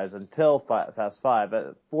franchise until Fast 5.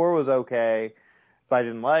 But 4 was okay. If I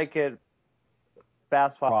didn't like it,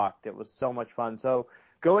 Fast 5 rocked. It was so much fun. So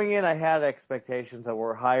going in, I had expectations that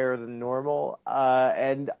were higher than normal,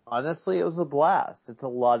 and honestly, it was a blast. It's a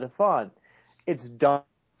lot of fun. It's dumb.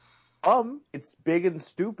 It's big and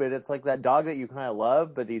stupid. It's like that dog that you kind of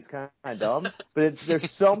love, but he's kind of dumb. But there's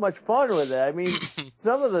so much fun with it. I mean,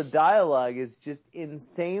 some of the dialogue is just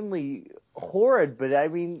insanely horrid, but I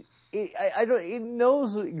mean, it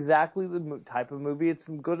knows exactly the type of movie it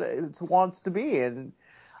wants to be, and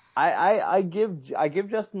I give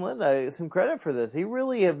Justin Lin some credit for this. He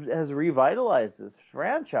really has revitalized this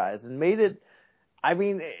franchise and made it. I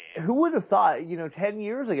mean, who would have thought, 10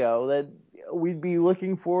 years ago that we'd be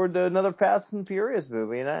looking forward to another Fast and Furious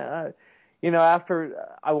movie? And I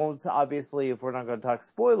won't, obviously, if we're not going to talk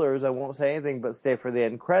spoilers, I won't say anything but stay for the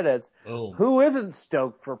end credits. Oh. Who isn't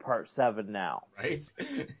stoked for part 7 now? Right?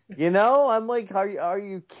 I'm like, are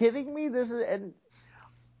you kidding me? And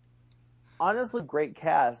honestly, great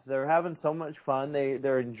cast. They're having so much fun.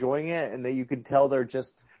 They're enjoying it, and you can tell they're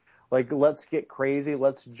just like, let's get crazy.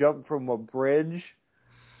 Let's jump from a bridge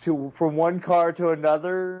from one car to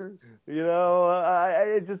another.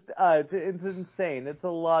 It's insane. It's a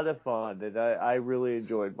lot of fun, and I really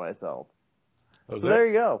enjoyed myself. Jose? So there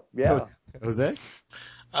you go. Yeah. Jose?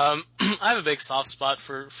 I have a big soft spot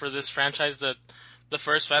for this franchise. The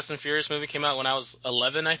first Fast and Furious movie came out when I was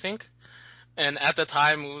 11, I think. And at the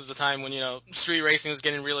time, it was the time when, street racing was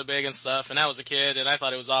getting really big and stuff, and I was a kid, and I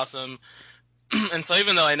thought it was awesome. And so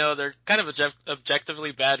even though I know they're kind of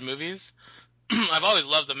objectively bad movies, I've always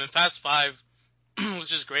loved them. And Fast 5 was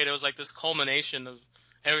just great. It was like this culmination of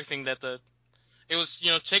everything it was,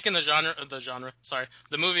 taking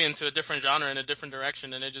the movie into a different genre in a different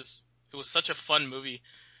direction. And it was such a fun movie.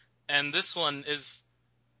 And this one is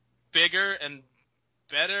bigger and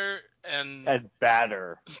better and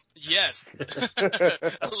badder. Yes.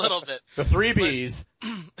 A little bit. The 3 Bs.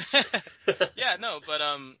 Yeah, no, but,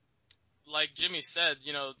 like Jimmy said,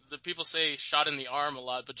 the people say shot in the arm a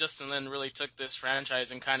lot, but Justin Lin really took this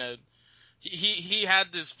franchise and kind of, he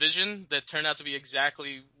had this vision that turned out to be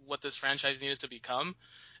exactly what this franchise needed to become,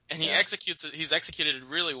 and he's executed it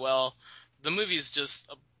really well. The movie's just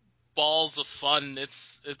balls of fun.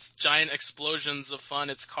 It's giant explosions of fun.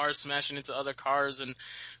 It's cars smashing into other cars and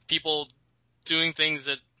people doing things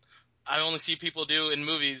that I only see people do in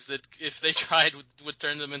movies that if they tried would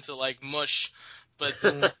turn them into like mush. But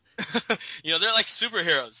they're like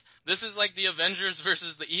superheroes. This is like the Avengers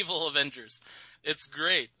versus the evil Avengers. It's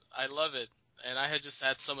great. I love it. And I had just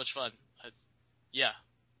had so much fun. Yeah.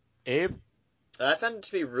 Abe? I found it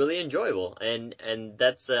to be really enjoyable. And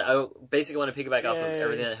that's, I basically want to piggyback off of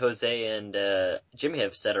everything that Jose and Jimmy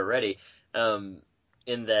have said already.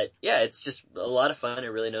 In that, it's just a lot of fun. It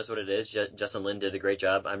really knows what it is. Justin Lin did a great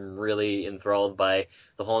job. I'm really enthralled by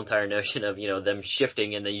the whole entire notion of, them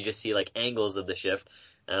shifting, and then you just see like angles of the shift.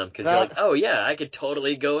 Cause you're like, oh yeah, I could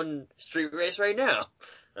totally go and street race right now.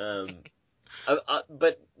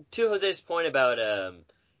 But to Jose's point about,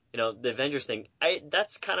 the Avengers thing,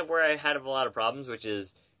 that's kind of where I had a lot of problems, which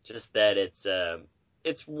is Just that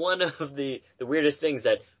it's one of the weirdest things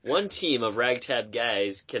that one team of ragtag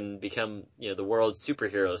guys can become, the world's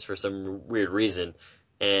superheroes for some weird reason.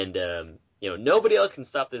 And, nobody else can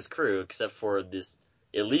stop this crew except for this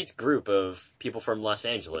elite group of people from Los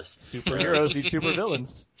Angeles. Superheroes need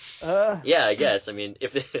supervillains. Yeah, I guess. I mean,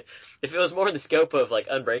 if it was more in the scope of like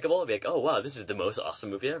Unbreakable, I'd be like, oh wow, this is the most awesome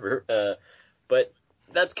movie ever. But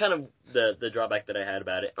that's kind of the drawback that I had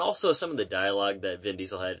about it. Also, some of the dialogue that Vin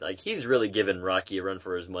Diesel had, like, he's really giving Rocky a run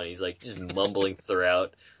for his money. He's like just mumbling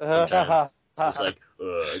throughout. Sometimes it's just like,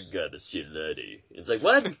 I gotta see Letty. It's like,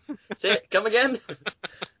 what? Say it, come again?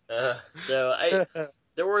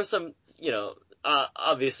 There were some,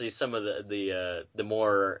 obviously some of the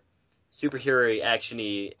more superhero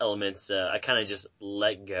actiony elements, I kind of just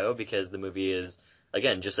let go because the movie is,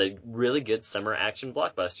 again, just a really good summer action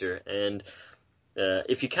blockbuster. And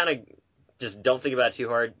if you kind of just don't think about it too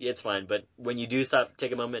hard, it's fine. But when you do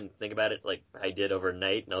take a moment and think about it, like I did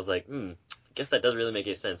overnight, and I was like, I guess that doesn't really make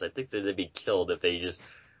any sense. I think that they'd be killed if they just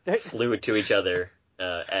flew to each other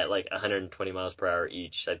at like 120 miles per hour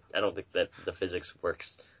each. I don't think that the physics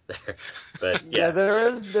works there. But yeah,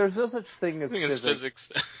 there's no such thing as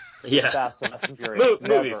physics. Yeah, Fast and Furious.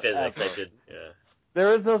 Movie physics. Ever. I did. Yeah.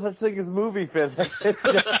 There is no such thing as movie physics. It's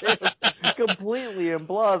just completely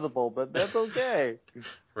implausible, but that's okay.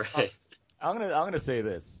 Right. I'm gonna say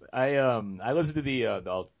this. I listened to the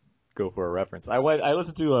I'll go for a reference. I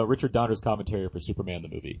listened to Richard Donner's commentary for Superman the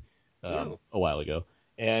movie a while ago,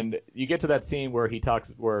 and you get to that scene where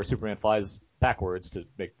where Superman flies to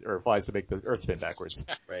make the Earth spin backwards.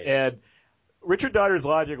 Right. And Richard Donner's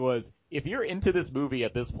logic was, if you're into this movie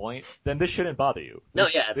at this point, then this shouldn't bother you. No,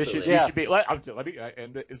 yeah, absolutely. You should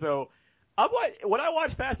be. So when I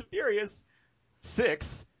watch Fast and Furious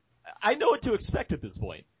 6, I know what to expect at this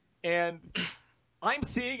point, and I'm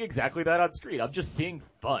seeing exactly that on screen. I'm just seeing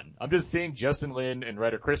fun. I'm just seeing Justin Lin and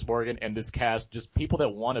writer Chris Morgan and this cast, just people that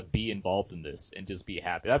want to be involved in this and just be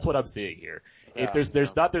happy. That's what I'm seeing here.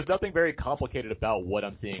 There's nothing very complicated about what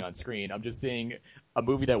I'm seeing on screen. I'm just seeing a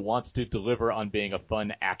movie that wants to deliver on being a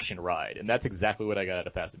fun action ride, and that's exactly what I got out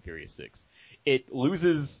of Fast and Furious 6. It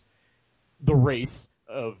loses the race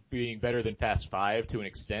of being better than Fast 5 to an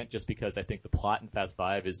extent, just because I think the plot in Fast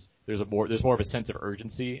 5 there's more of a sense of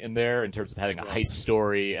urgency in there in terms of having a heist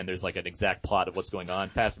story, and there's like an exact plot of what's going on.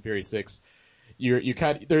 Fast and Furious 6,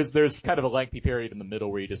 there's kind of a lengthy period in the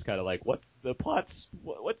middle where you just kind of like, what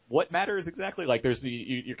what matters exactly? Like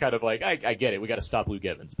you're kind of like, I get it, we got to stop Luke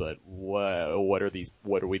Evans, but what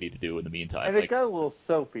do we need to do in the meantime? And it got a little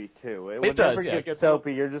soapy too. It does. It gets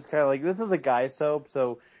soapy. You're just kind of like, this is a guy soap,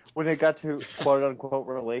 so when it got to quote-unquote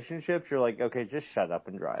relationships, you're like, okay, just shut up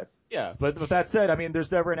and drive. Yeah, but with that said, I mean,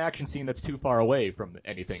 there's never an action scene that's too far away from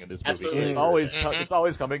anything in this movie. Absolutely. It's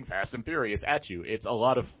always coming fast and furious at you. It's a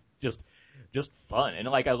lot of just fun. And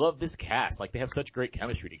like, I love this cast. Like, they have such great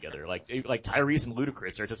chemistry together. Like Tyrese and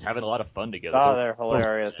Ludacris are just having a lot of fun together. Oh, they're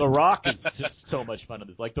hilarious. The Rock is just so much fun in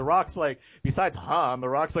this. Like, The Rock's like, besides Han, The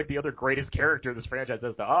Rock's like the other greatest character this franchise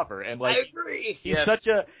has to offer. And like, I agree. He's such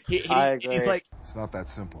a, I agree. He's like, It's not that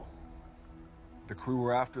simple. The crew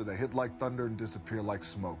we're after, they hit like thunder and disappear like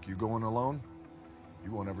smoke. You going alone,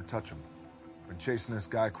 you won't ever touch them. Been chasing this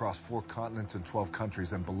guy across 4 continents and 12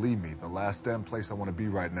 countries, and believe me, the last damn place I want to be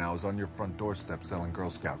right now is on your front doorstep selling Girl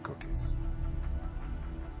Scout cookies.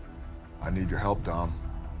 I need your help, Dom.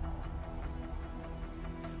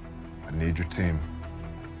 I need your team.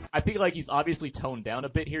 I feel like he's obviously toned down a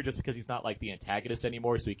bit here just because he's not like the antagonist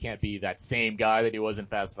anymore, so he can't be that same guy that he was in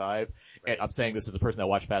Fast 5. Right. And I'm saying this as a person that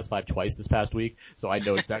watched Fast 5 twice this past week, so I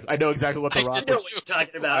know exactly what The Rock know what you're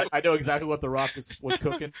talking about. I know exactly what The Rock was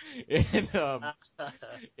cooking in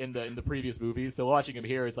the previous movies. So watching him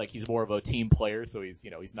here, it's like he's more of a team player, so he's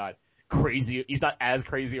not crazy. He's not as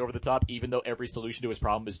crazy over the top, even though every solution to his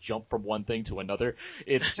problem is jump from one thing to another.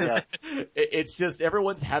 It's just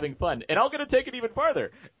everyone's having fun. And I'm gonna take it even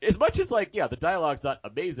farther. As much as like, yeah, the dialogue's not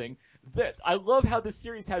amazing, I love how this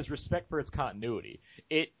series has respect for its continuity.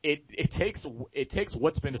 It takes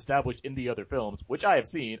what's been established in the other films, which I have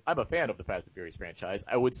seen. I'm a fan of the Fast and Furious franchise.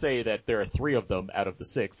 I would say that there are 3 of them out of the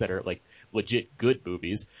 6 that are like legit good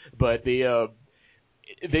movies, but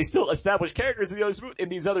they still establish characters in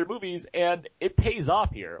these other movies, and it pays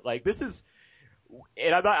off here. Like, this is,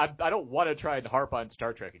 and I don't want to try and harp on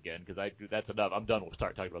Star Trek again, because that's enough. I'm done with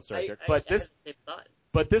talking about Star Trek.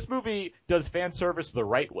 But this movie does fan service the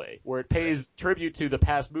right way, where it pays tribute to the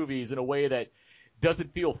past movies in a way that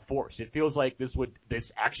doesn't feel forced. It feels like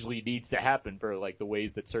this actually needs to happen for like the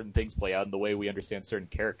ways that certain things play out and the way we understand certain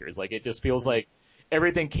characters. Like, it just feels like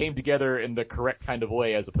everything came together in the correct kind of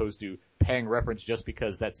way, as opposed to paying reference just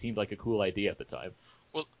because that seemed like a cool idea at the time.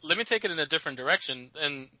 Well, let me take it in a different direction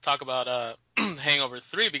and talk about Hangover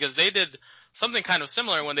 3, because they did something kind of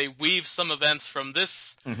similar when they weave some events from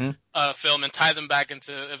this film and tie them back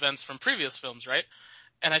into events from previous films, right?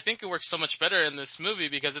 And I think it works so much better in this movie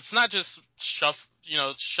because it's not just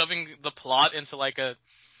shoving the plot into like a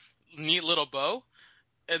neat little bow.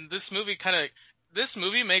 And this movie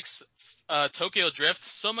makes Tokyo Drift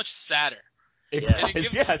so much sadder.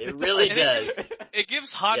 It really does. It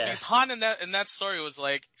gives Han, because Han in that story was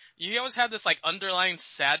like, he always had this like underlying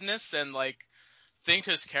sadness and like thing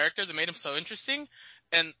to his character that made him so interesting.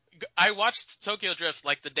 And I watched Tokyo Drift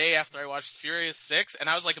like the day after I watched Furious 6, and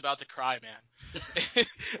I was like about to cry, man.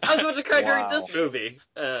 I was about to cry during this movie.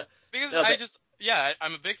 Because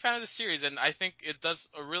I'm a big fan of the series, and I think it does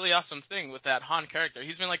a really awesome thing with that Han character.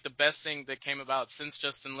 He's been like the best thing that came about since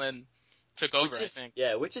Justin Lin took over, I think.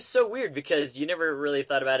 Yeah, which is so weird because you never really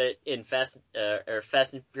thought about it in Fast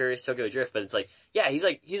and Furious Tokyo Drift, but it's like, yeah,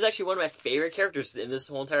 he's actually one of my favorite characters in this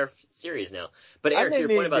whole entire series now. But Eric, to your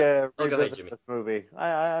point about revisit this movie.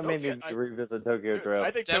 I may need to revisit Tokyo Drift.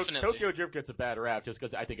 I think Tokyo Drift gets a bad rap just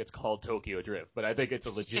because I think it's called Tokyo Drift, but I think it's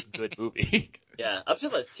a legit good movie. Yeah, up to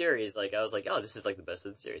that series, like I was like, oh, this is like the best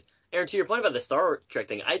of the series. Aaron, to your point about the Star Trek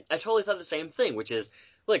thing, I totally thought the same thing, which is,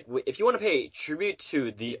 like, if you want to pay tribute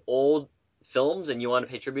to the old films and you want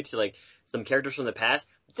to pay tribute to like some characters from the past,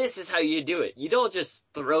 this is how you do it. You don't just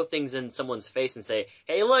throw things in someone's face and say,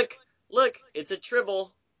 hey, look, it's a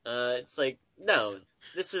Tribble. It's like, no,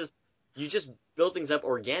 you just build things up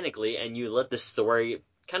organically and you let the story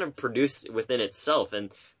kind of produce within itself. And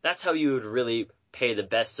that's how you would really pay the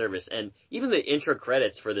best service. And even the intro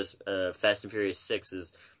credits for this Fast and Furious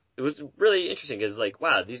 6 it was really interesting because, like,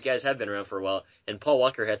 wow, these guys have been around for a while, and Paul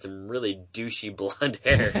Walker had some really douchey blonde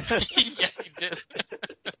hair. Yeah, he did.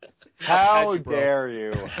 How dare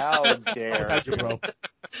you? How dare you?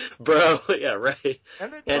 Bro, yeah, right.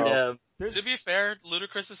 And to be fair,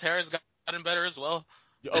 Ludacris's hair has gotten better as well.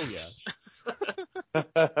 Oh, yeah.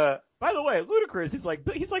 By the way, Ludacris, he's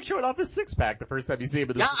like showing off his six-pack the first time you see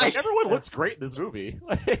him in this movie. Everyone looks great in this movie.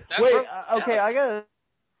 Wait, okay, I gotta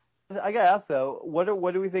ask though, what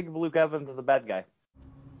do we think of Luke Evans as a bad guy?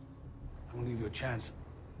 I'm gonna give you a chance.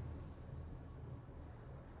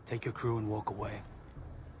 Take your crew and walk away.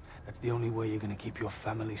 That's the only way you're gonna keep your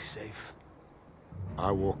family safe.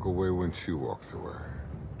 I walk away when she walks away.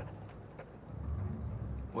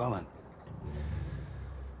 Well then.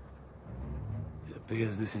 It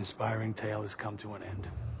appears this inspiring tale has come to an end.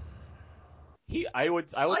 I would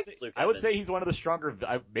say he's one of the stronger,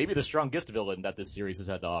 maybe the strongest villain that this series has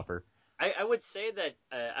had to offer. I would say that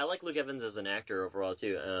I like Luke Evans as an actor overall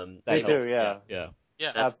too. Me too,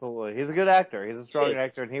 yeah, absolutely. He's a good actor. He's a strong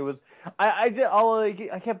actor, and he was. I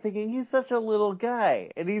kept thinking he's such a little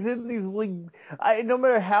guy, and he's in these no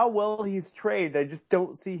matter how well he's trained, I just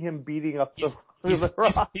don't see him beating up the.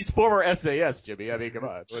 He's former SAS, Jimmy. I mean, come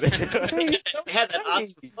on. They had that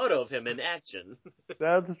awesome photo of him in action.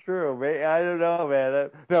 That's true, man. I don't know, man.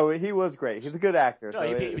 No, he was great. He's a good actor. No,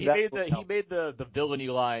 so he made the villainy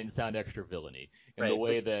line sound extra villainy in the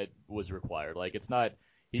way that was required. Like,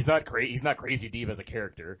 he's not Crazy Dave as a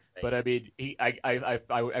character, but I mean,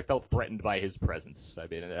 I felt threatened by his presence. I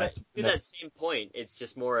mean, to that same point, it's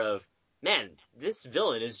just more of, man, this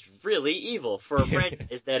villain is really evil for a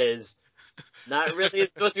franchise that is not really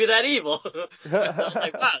supposed to be that evil. So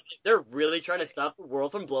like, wow, they're really trying to stop the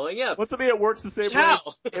world from blowing up. Well, to me, it works the same way.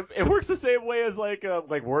 It works the same way as like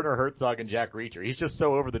Werner Herzog and Jack Reacher. He's just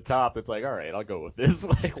so over the top. It's like, all right, I'll go with this.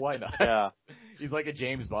 Like, why not? Yeah. He's like a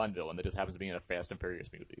James Bond villain that just happens to be in a Fast and Furious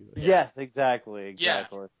movie. Yes, exactly. Yeah.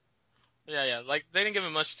 Like, they didn't give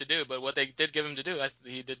him much to do, but what they did give him to do,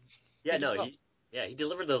 he did. Yeah, he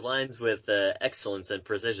delivered those lines with excellence and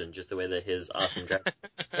precision, just the way that his awesome guy.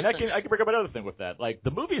 And I can bring up another thing with that. Like,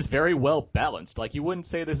 the movie is very well balanced. Like, you wouldn't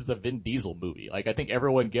say this is a Vin Diesel movie. Like, I think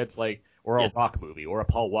everyone gets or a Rock movie, or a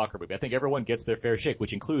Paul Walker movie. I think everyone gets their fair shake,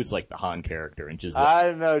 which includes like the Han character and Giselle. I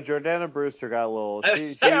don't know. Jordana Brewster got a little.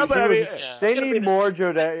 They need more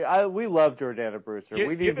Jordana. We love Jordana Brewster.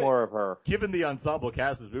 We need more of her. Given the ensemble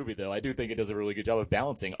cast of this movie, though, I do think it does a really good job of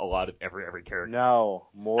balancing a lot of every character. No,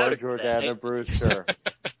 more Jordana Brewster.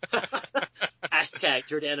 Hashtag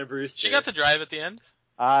Jordana Brewster. She got to drive at the end.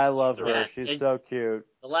 I love her. She's so cute.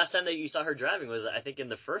 The last time that you saw her driving was, I think, in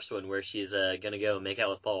the first one where she's gonna go make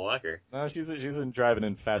out with Paul Walker. No, she's in driving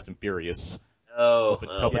in Fast and Furious. Oh,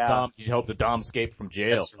 She helped the Dom escape from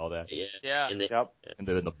jail and all that. Yeah. And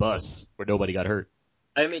in the bus where nobody got hurt.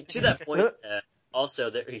 I mean, to that point,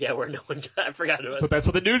 also, where no one got, I forgot about it. So that's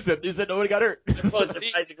what the news said. They said nobody got hurt. Well,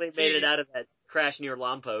 surprisingly made it out of that crash near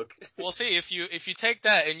Lompoc. Well, see, if you take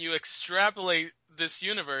that and you extrapolate this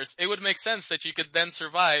universe, it would make sense that you could then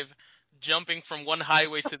survive jumping from one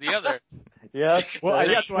highway to the other. Yes. Well,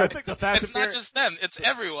 I think the Fast It's not just them, it's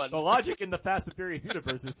everyone. The logic in the Fast and Furious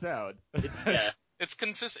universe is sound. It's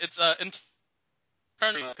consistent, it's,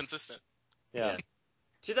 internally consistent. Yeah.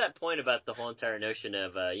 To that point about the whole entire notion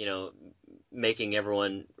of, making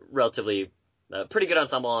everyone relatively pretty good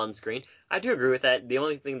ensemble on screen, I do agree with that. The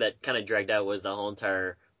only thing that kind of dragged out was the whole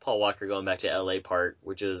entire Paul Walker going back to LA part,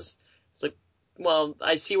 which is, it's like, well,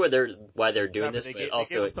 I see why they're doing this, but also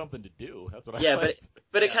they gave him something to do. That's what I liked.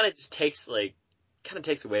 but it kind of just takes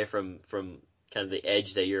away from kind of the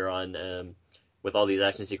edge that you're on, with all these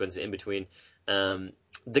action sequences in between.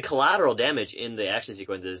 The collateral damage in the action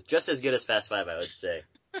sequences just as good as Fast 5, I would say.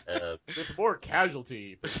 With more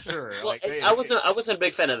casualty, for sure. Well, I wasn't a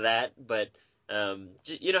big fan of that, but,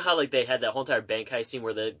 you know how, like, they had that whole entire bank heist scene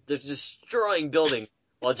where they're destroying buildings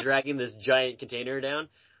while dragging this giant container down?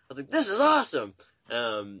 I was like, this is awesome!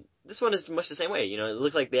 This one is much the same way, it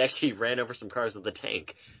looked like they actually ran over some cars with a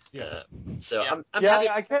tank. Yeah. I'm happy.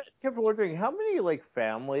 I kept wondering, how many, like,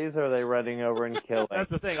 families are they running over and killing? That's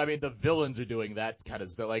the thing. I mean, the villains are doing that kind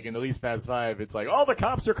of stuff. Like, in at least Fast 5, it's like, all the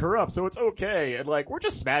cops are corrupt, so it's okay. And, like, we're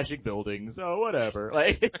just smashing buildings, so whatever.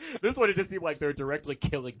 Like, this one, it just seemed like they're directly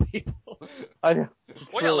killing people. I know.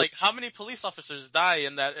 Well, yeah, like, how many police officers die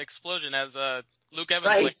in that explosion as, Luke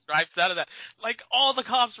Evans, like, drives out of that? Like, all the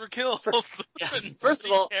cops were killed. First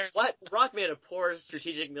of all, Rock made a poor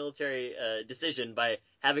strategic military, decision by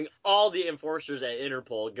having all the enforcers at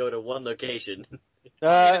Interpol go to one location.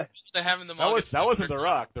 Having them that wasn't The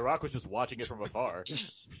Rock. The Rock was just watching it from afar.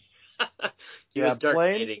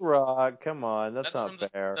 Blame Rock. Come on, that's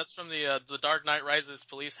not fair. That's from the Dark Knight Rises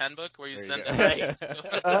police handbook where you send them.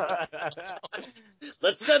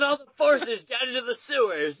 Let's send all the forces down into the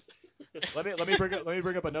sewers. Let me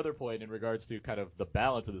bring up another point in regards to kind of the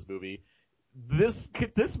balance of this movie. This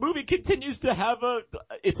movie continues to have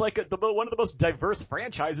it's like one of the most diverse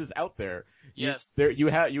franchises out there. Yes. You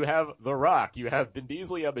have The Rock, you have Vin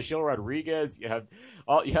Diesel, you have Michelle Rodriguez, you have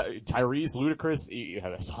Tyrese, Ludacris, you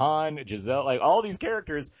have Han, Giselle, like all these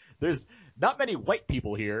characters. There's not many white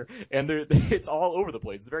people here, and it's all over the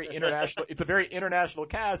place. It's very international. It's a very international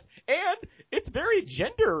cast, and it's very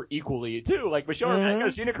gender equally too. Like Michelle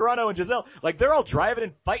Rodriguez, Gina Carano, and Giselle, like they're all driving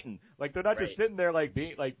and fighting. Like they're not just sitting there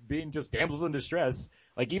being just damsels in distress.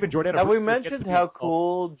 Like even Jordana. Have we mentioned how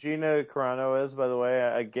cool Gina Carano is? By the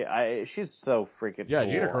way, she's so freaking cool.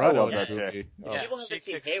 Gina Carano. I love that chick. People haven't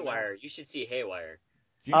seen Haywire. You should see Haywire.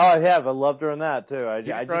 I have. I loved her in that too.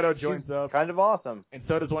 Gina Carano joins up. Kind of awesome. And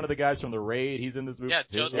so does one of the guys from The Raid. He's in this movie. Yeah,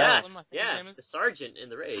 too. the sergeant in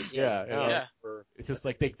The Raid. Yeah. It's just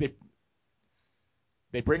like they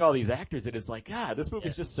bring all these actors and it's like, this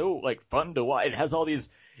movie's just so like fun to watch. It has all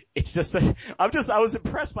these, it's just like, I was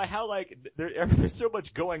impressed by how like, there's so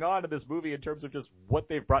much going on in this movie in terms of just what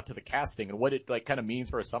they've brought to the casting and what it like kind of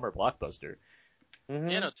means for a summer blockbuster.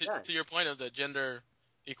 Mm-hmm. To your point of the gender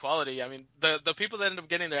equality, I mean, the people that end up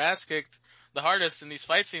getting their ass kicked the hardest in these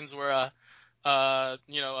fight scenes were,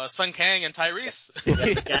 Sun Kang and Tyrese.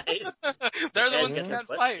 Guys. They're the ones that can't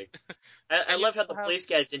fight. I love how the police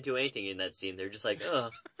guys didn't do anything in that scene. They're just like,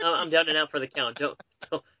 I'm down and out for the count.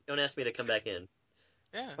 Don't ask me to come back in.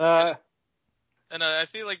 Yeah. And I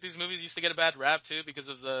feel like these movies used to get a bad rap too because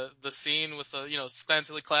of the scene with the,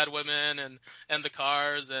 scantily clad women and the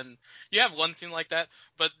cars, and you have one scene like that,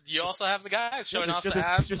 but you also have the guys showing off the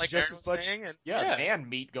ass like Aaron was saying. And, man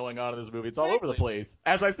meat going on in this movie. It's all over the place.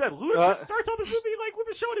 As I said, Ludacris starts off this movie like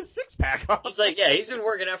with showing his six pack off. He's like, he's been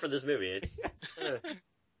working out for this movie.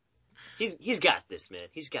 He's got this, man.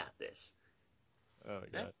 He's got this. Oh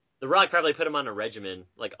my god. The Rock probably put him on a regimen,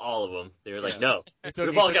 like all of them. They were like, no,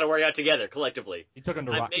 we've all got to work out together collectively. He took him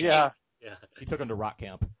to rock. He took him to rock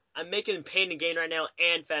camp. I'm making Pain and Gain right now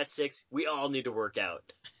and Fast 6. We all need to work out.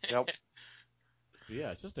 Yep.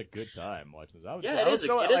 Yeah, it's just a good time watching this. It is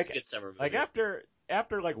a good summer movie. Like after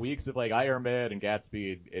like weeks of like Iron Man and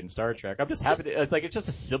Gatsby and Star Trek, I'm just happy. It's just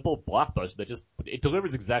a simple blockbuster that it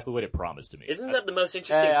delivers exactly what it promised to me. Isn't that the most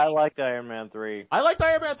interesting? Hey, I liked Iron Man 3. I liked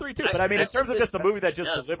Iron Man 3 too, but I mean, in terms of just a movie that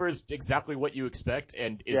just delivers exactly what you expect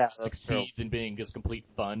and succeeds in being just complete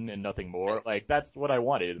fun and nothing more, like that's what I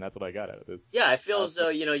wanted and that's what I got out of this. Yeah, I feel as though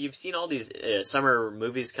you've seen all these summer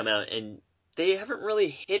movies come out and they haven't really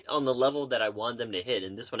hit on the level that I wanted them to hit,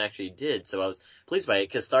 and this one actually did, so I was pleased by it,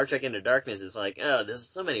 because Star Trek Into Darkness is like, there's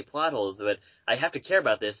so many plot holes, but I have to care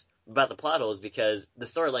about the plot holes, because the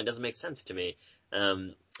storyline doesn't make sense to me.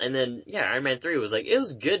 And then, Iron Man 3 was like, it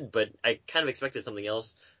was good, but I kind of expected something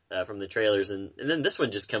else, from the trailers, and then this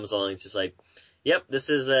one just comes along, it's just like, yep, this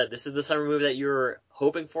is the summer movie that you were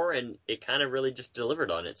hoping for, and it kind of really just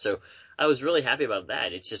delivered on it, so I was really happy about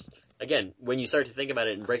that. It's just, again, when you start to think about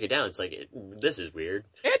it and break it down, it's like, this is weird.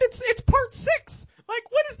 And it's part 6.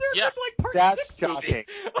 Like, what is there for like part That's 6 shocking.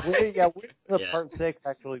 movie? When will the part 6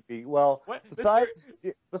 actually be? Well,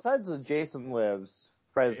 besides the Jason Lives,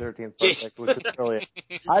 Friday the 13th part 6, which is brilliant.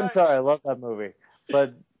 I'm sorry, I love that movie.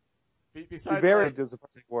 But besides very does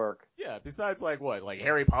work. Yeah, besides like what? Like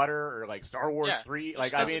Harry Potter or like Star Wars 3?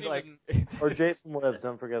 Like, I mean, like... Or Jason Lives,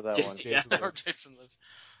 don't forget that one. Or Jason Lives.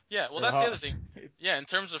 Yeah, well, that's the other thing. Yeah, in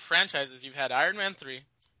terms of franchises, you've had Iron Man 3,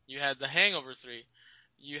 you had The Hangover 3,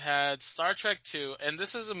 you had Star Trek 2, and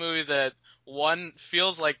this is a movie that, one,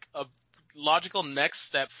 feels like a logical next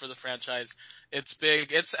step for the franchise. It's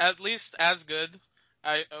big. It's at least as good.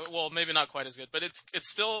 Well, maybe not quite as good, but it's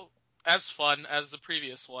still as fun as the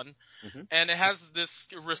previous one. Mm-hmm. And it has this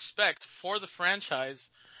respect for the franchise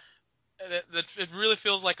that it really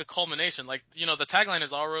feels like a culmination. Like, the tagline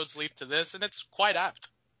is all roads lead to this, and it's quite apt.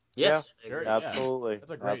 Yes, absolutely.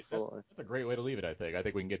 That's a great way to leave it. I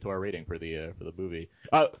think we can get to our rating for the movie.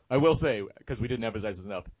 I will say, because we didn't emphasize this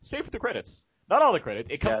enough, stay for the credits. Not all the credits.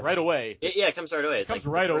 It comes right away. It comes right away. It comes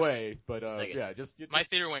right away. But just my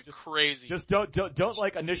theater went crazy. Just don't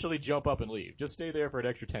like initially jump up and leave. Just stay there for an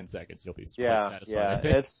extra 10 seconds. You'll be quite satisfied.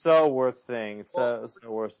 Yeah, it's so worth seeing. So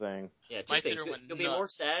worth seeing. Yeah, my theater went nuts. You'll be more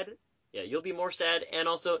sad. Yeah, you'll be more sad, and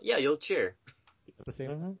also, you'll cheer at the same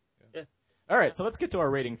time. Yeah. All right, so let's get to our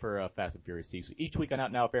rating for Fast and Furious 6. Each week on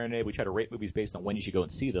Out Now Fahrenheit, we try to rate movies based on when you should go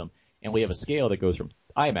and see them. And we have a scale that goes from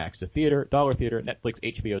IMAX to theater, dollar theater, Netflix,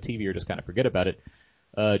 HBO TV, or just kind of forget about it.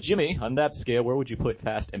 Jimmy, on that scale, where would you put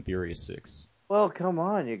Fast and Furious 6? Well, come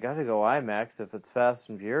on. You gotta go IMAX if it's Fast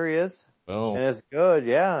and Furious. Oh. And it's good,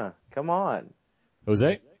 yeah. Come on.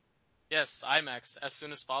 Jose? Yes, IMAX, as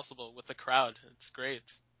soon as possible, with the crowd. It's great.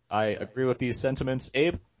 I agree with these sentiments.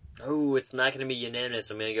 Abe? Oh, it's not gonna be unanimous.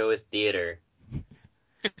 I'm gonna go with theater.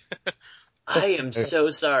 I am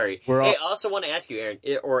so sorry. I also want to ask you, Aaron,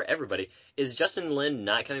 or everybody, is Justin Lin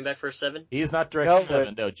not coming back for 7? He's not directing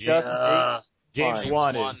 7, no. James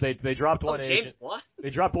Wan is. They dropped one Asian. James Wan? They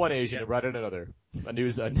dropped one Asian and brought in another. An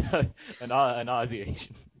Aussie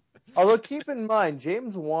Asian. Although keep in mind,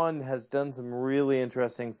 James Wan has done some really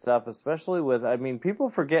interesting stuff, especially with, people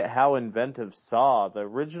forget how inventive Saw, the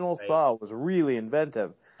original Saw was really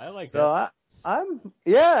inventive. I like that.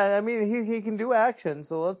 He can do action,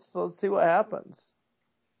 so let's see what happens.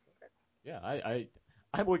 Yeah,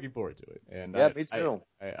 I'm looking forward to it. And me too.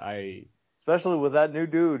 I especially with that new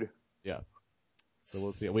dude. Yeah. So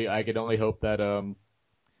we'll see. I can only hope that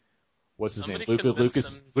what's his name?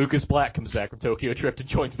 Lucas Black comes back from Tokyo Drift and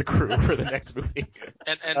joins the crew for the next movie.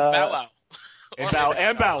 And Bow Wow. And Bow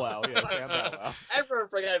Wow, yes, and Bow Wow. Everyone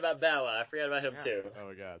forgot about Bow Wow. I forgot about him too. Oh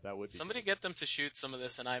my god, that would be. Somebody get them to shoot some of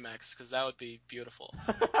this in IMAX, because that would be beautiful.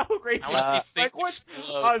 How great! I want to see things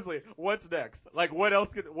explode. Honestly, what's next? Like, what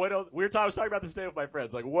else? I was talking about this today with my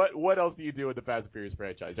friends. Like, what else do you do with the Fast and Furious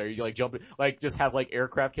franchise? Are you like jumping, like just have like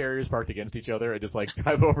aircraft carriers parked against each other and just like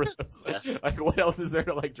drive over those? Yeah. Like, what else is there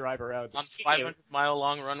to like drive around? On 500-mile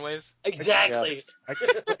long runways? Exactly.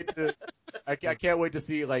 Yes. I can't wait to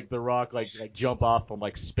see like The Rock like jump off from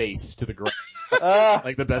like space to the ground.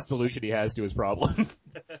 Like the best solution he has to his problem.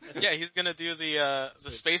 Yeah, he's gonna do the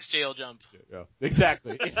space jail jump. Yeah,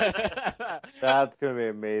 exactly. That's gonna be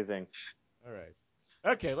amazing. All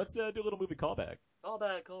right. Okay, let's do a little movie callback.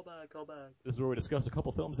 Callback. This is where we discuss a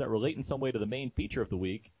couple films that relate in some way to the main feature of the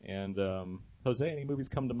week. And Jose, any movies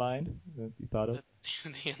come to mind that you thought of?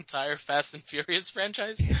 The entire Fast and Furious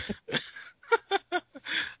franchise?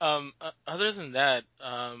 Other than that,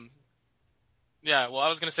 yeah, well, I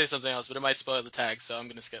was gonna say something else, but it might spoil the tag, so I'm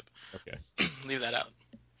gonna skip. Okay. Leave that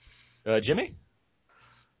out. Jimmy?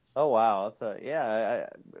 Oh wow, that's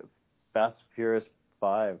Fast and Furious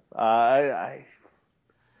 5. I'm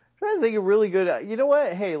trying to think of really good. You know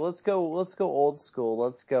what? Hey, let's go old school.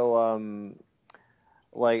 Let's go.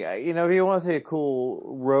 If you want to see a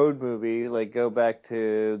cool road movie, like go back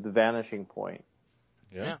to The Vanishing Point.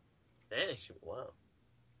 Yeah. Vanishing. Wow.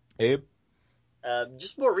 Abe?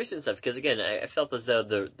 Just more recent stuff, because again, I felt as though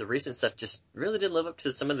the recent stuff just really didn't live up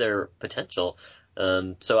to some of their potential.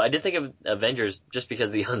 So I did think of Avengers just because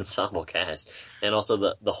of the ensemble cast, and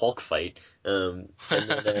also the Hulk fight. And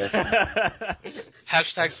then,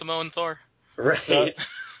 Hashtag Samoan Thor. Right.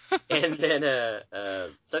 And then,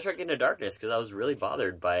 Star Trek Into Darkness, because I was really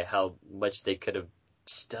bothered by how much they could have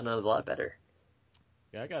done a lot better.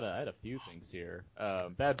 Yeah, I had a few things here.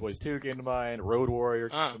 Bad Boys 2 came to mind. Road Warrior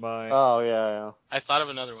came to mind. Oh, yeah. I thought of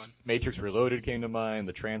another one. Matrix Reloaded came to mind.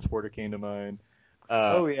 The Transporter came to mind.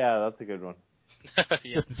 Oh, yeah, that's a good one.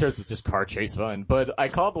 Just in terms of just car chase fun. But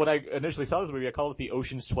when I initially saw this movie, I called it the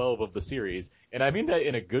Ocean's 12 of the series. And I mean that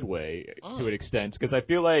in a good way, to an extent, because I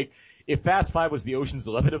feel like if Fast 5 was the Ocean's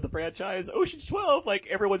 11 of the franchise, Ocean's 12, like,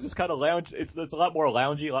 everyone's just kind of it's a lot more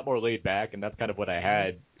loungy, a lot more laid back, and that's kind of what I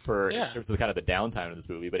had in terms of kind of the downtime of this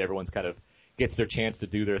movie, but everyone's kind of gets their chance to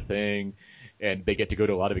do their thing, and they get to go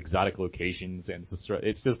to a lot of exotic locations, and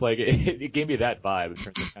it's just like, it gave me that vibe in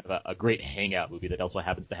terms of kind of a great hangout movie that also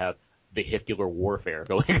happens to have vehicular warfare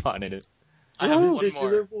going on in it. I have one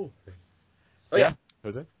more. Oh yeah.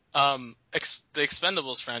 Jose? The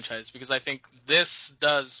Expendables franchise, because I think this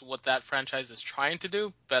does what that franchise is trying to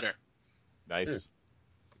do better. Nice.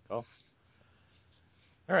 Good call.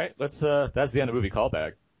 Alright, that's the end of movie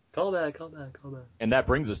callback. Callback. And that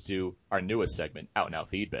brings us to our newest segment, Out and Out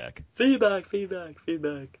Feedback. Feedback.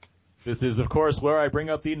 This is, of course, where I bring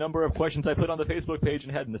up the number of questions I put on the Facebook page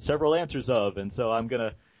and had several answers of, and so Abe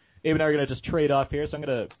and I are gonna just trade off here, so I'm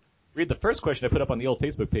gonna read the first question I put up on the old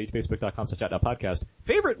Facebook page, facebook.com/outnowpodcast.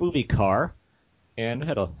 Favorite movie car? And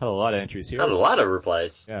had a lot of entries here. Had a lot of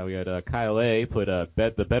replies. Yeah, we had Kyle A. put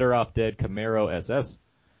the Better Off Dead Camaro SS.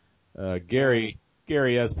 Gary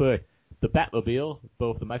S. put the Batmobile,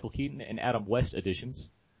 both the Michael Keaton and Adam West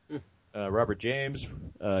editions. Robert James,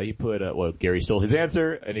 he put, Gary stole his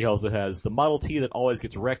answer, and he also has the Model T that always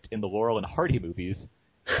gets wrecked in the Laurel and Hardy movies,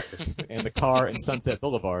 and the car in Sunset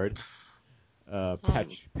Boulevard.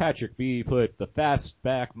 Patrick B. put the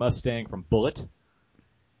fastback Mustang from Bullitt.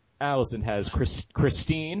 Allison has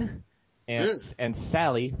Christine and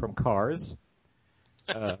Sally from Cars.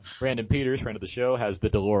 Brandon Peters, friend of the show, has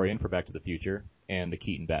the DeLorean for Back to the Future and the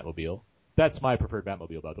Keaton Batmobile. That's my preferred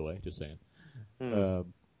Batmobile, by the way, just saying.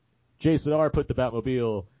 Jason R. put the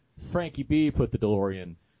Batmobile. Frankie B. put the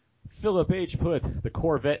DeLorean. Philip H. put the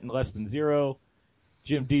Corvette in Less Than Zero.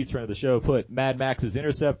 Jim Dietz, friend of the show, put Mad Max's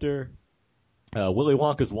Interceptor. Willy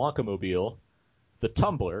Wonka's Wonkamobile. The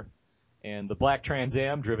Tumbler. And the Black Trans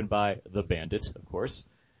Am, driven by the Bandit, of course.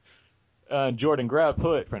 Jordan Grab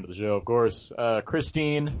put, friend of the show, of course,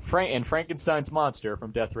 Christine, and Frankenstein's Monster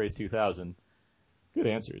from Death Race 2000. Good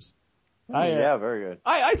answers. Yeah, very good.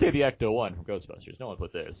 I say the Ecto-1 from Ghostbusters. No one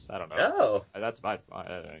put this. I don't know. Oh. That's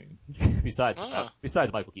besides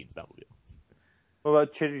Michael Keaton's Batmobile. What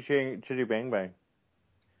about Chitty Bang Bang?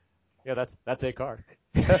 Yeah, that's a car.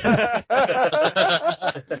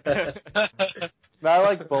 No, I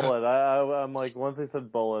like Bullet. I'm like, once they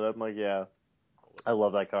said Bullet, I'm like, yeah. I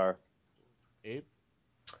love that car. Abe?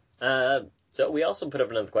 So we also put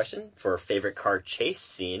up another question for favorite car chase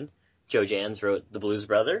scene. Joe Jans wrote The Blues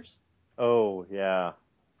Brothers. Oh, yeah.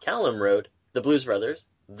 Callum wrote The Blues Brothers,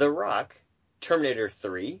 The Rock, Terminator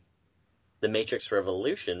 3, The Matrix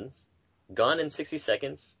Revolutions, Gone in 60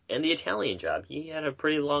 Seconds, and The Italian Job. He had a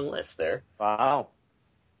pretty long list there. Wow.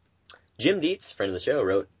 Jim Dietz, friend of the show,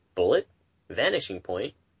 wrote Bullet, Vanishing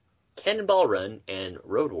Point, Cannonball Run, and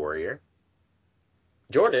Road Warrior.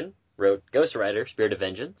 Jordan wrote Ghost Rider, Spirit of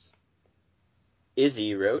Vengeance.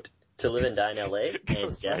 Izzy wrote To Live and Die in L.A.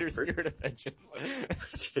 and Death Spirit of Vengeance.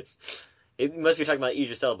 It must be talking about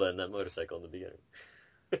Idris Elba and that motorcycle in the beginning.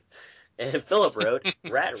 And Philip wrote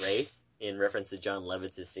Rat Race in reference to John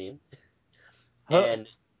Levitz's scene. And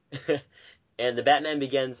The Batman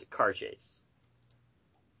Begins car chase.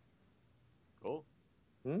 Cool.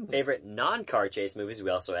 Favorite non-car chase movies we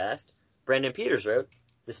also asked. Brandon Peters wrote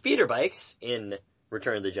The Speeder Bikes in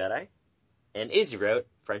Return of the Jedi. And Izzy wrote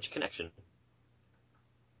French Connection.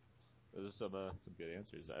 Those are some good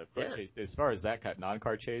answers. Chase, as far as that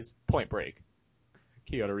non-car chase, Point Break.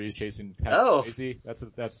 Keanu Reeves chasing Patrick Swayze. That's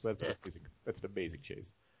an amazing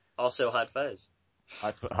chase. Also Hot Fuzz.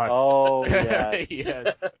 Oh, yes.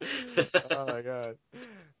 Yes. Oh my god.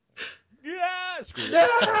 Yes!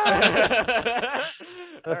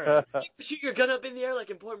 All right. Shoot your gun up in the air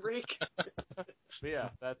like in Point Break. Yeah,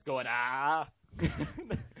 that's going, ah.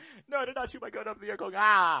 No, I did not shoot my gun up in the air going,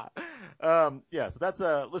 ah. Yeah, so that's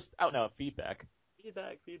list out now feedback.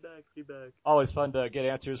 Feedback. Always fun to get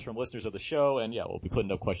answers from listeners of the show, and yeah, we'll be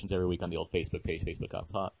putting up questions every week on the old Facebook page,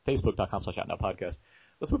 facebook.com/outnowpodcast.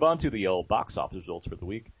 Let's move on to the old box office results for the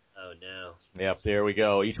week. Oh no. Yep, there we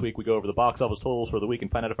go. Each week we go over the box office totals for the week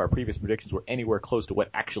and find out if our previous predictions were anywhere close to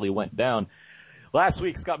what actually went down. Last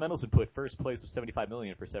week, Scott Mendelson put first place of $75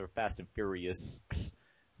 million for Fast and Furious.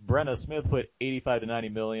 Brenna Smith put $85 to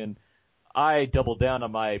 $90 million. I doubled down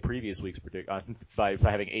on my previous week's prediction by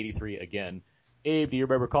having 83 again. Abe, do you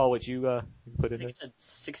remember what you put in there? I think you said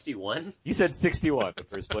 61. You said 61 in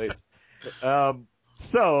first place.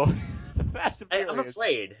 So, the Fast and Furious. I'm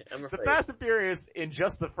afraid. The Fast and Furious in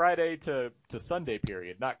just the Friday to Sunday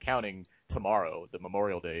period, not counting tomorrow, the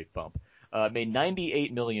Memorial Day bump, made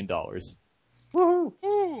 $98 million. Woohoo!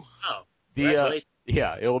 Oh,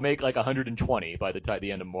 yeah, it will make like 120 by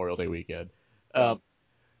the end of Memorial Day weekend. The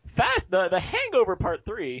Hangover Part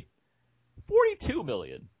 3, 42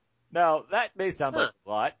 million. Now, that may sound like a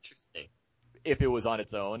lot. Interesting. If it was on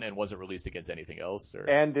its own and wasn't released against anything else.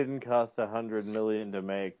 And didn't cost $100 million to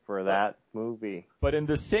make for that movie. But in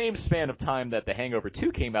the same span of time that The Hangover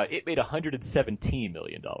 2 came out, it made $117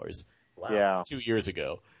 million. Wow. Yeah. 2 years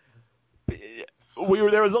ago.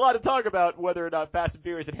 There was a lot of talk about whether or not Fast and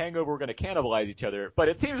Furious and Hangover were going to cannibalize each other, but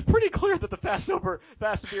it seems pretty clear that the Fast and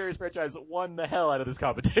Furious franchise won the hell out of this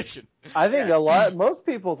competition. I think most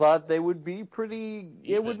people thought they would be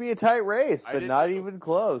it would be a tight race, but not even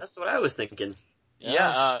close. That's what I was thinking.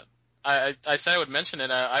 Yeah, I said I would mention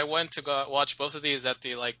it. I went to go watch both of these at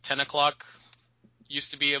the 10 o'clock,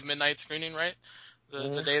 used to be a midnight screening, right?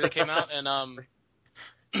 The day they came out, and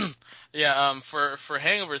for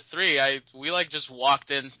Hangover 3, we just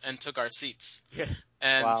walked in and took our seats. Yeah.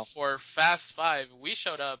 And for Fast 5, we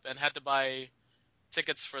showed up and had to buy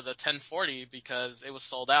tickets for the 10:40 because it was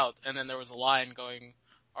sold out, and then there was a line going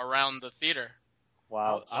around the theater.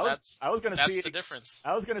 Wow. So that's the difference.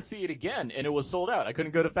 I was going to see it again, and it was sold out. I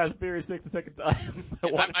couldn't go to Fast and Furious 6 a second time.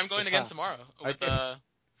 I'm going again tomorrow with a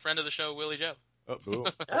friend of the show, Willie Joe. Oh, cool.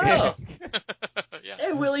 Oh. Yeah.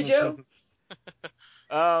 Hey, Willie Joe.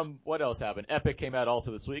 What else happened? Epic came out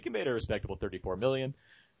also this week and made a respectable $34 million.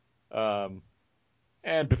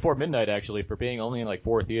 And before midnight, actually, for being only in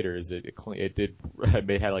 4 theaters, it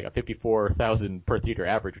had like a 54,000 per theater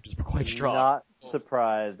average, which is quite strong. Not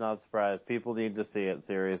surprised. People need to see it,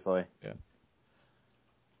 seriously. Yeah.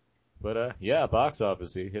 But, box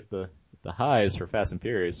office, he hit the highs for Fast and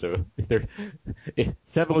Furious, so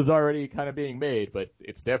 7 was already kind of being made, but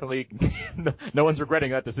it's definitely, no one's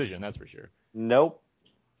regretting that decision, that's for sure. Nope.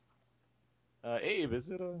 Abe,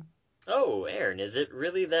 is it Oh, Aaron, is it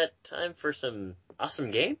really that time for some awesome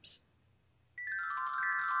games?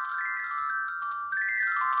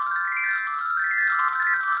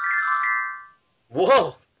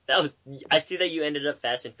 Whoa! I see that you ended up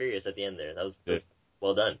Fast and Furious at the end there. That was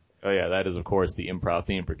well done. Oh yeah, that is of course the improv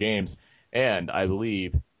theme for games, and I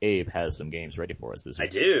believe Abe has some games ready for us this week.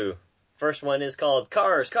 I do. First one is called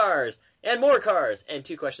Cars, and More Cars, and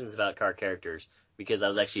 2 questions about car characters, because I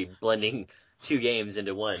was actually blending 2 games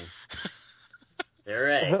into one.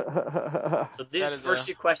 Alright. So these first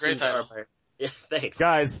 2 questions are... Yeah, thanks.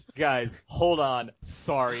 Guys, hold on.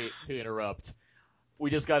 Sorry to interrupt.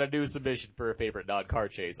 We just got a new submission for a favorite non-car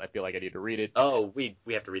chase. I feel like I need to read it. Oh, we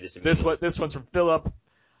have to read this immediately. This one's from Philip.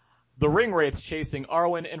 The Ring Wraiths chasing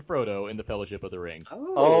Arwen and Frodo in the Fellowship of the Ring.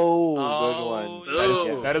 Oh,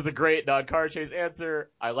 good one. That is a great non-car chase answer.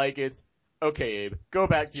 I like it. Okay, Abe, go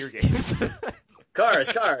back to your games. Cars,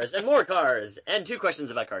 and more cars, and 2 questions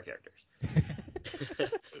about car characters.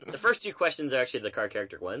 The first 2 questions are actually the car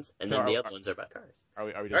character ones, and then the other ones are about cars.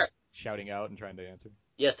 Are we just shouting out and trying to answer?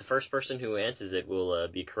 Yes, the first person who answers it will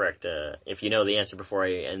be correct. If you know the answer before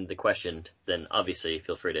I end the question, then obviously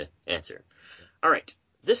feel free to answer. Alright,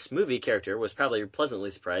 this movie character was probably pleasantly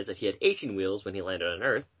surprised that he had 18 wheels when he landed on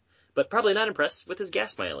Earth, but probably not impressed with his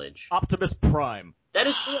gas mileage. Optimus Prime. That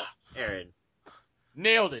is correct, Aaron.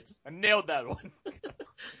 Nailed it. I nailed that one.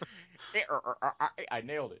 I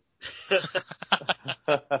nailed it.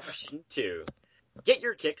 Question 2. Get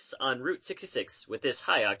your kicks on Route 66 with this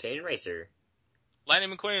high-octane racer.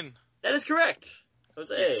 Lightning McQueen. That is correct.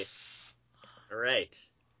 Jose. Yes. Alright,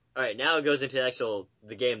 now it goes into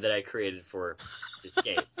the game that I created for this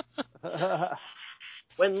game.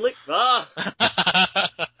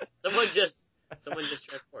 Someone just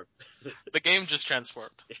transformed. The game just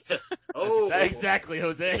transformed. Oh. Exactly,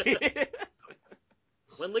 Jose.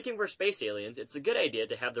 When looking for space aliens, it's a good idea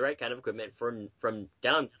to have the right kind of equipment from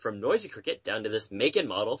Noisy Cricket down to this make and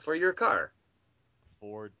model for your car.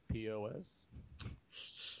 Ford POS?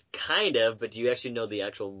 Kind of, but do you actually know the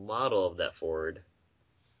actual model of that Ford?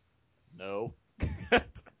 No.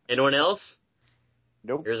 Anyone else?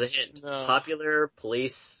 Nope. Here's a hint. No. Popular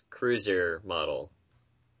police cruiser model.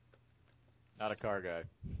 Not a car guy.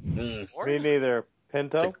 Me neither.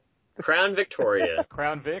 Pinto? Crown Victoria.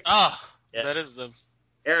 Crown Vic? Yeah. That is the...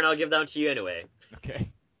 Aaron, I'll give that one to you anyway. Okay.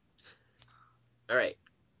 Alright.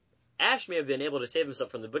 Ash may have been able to save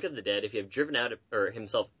himself from the Book of the Dead if he had driven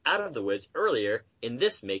himself out of the woods earlier in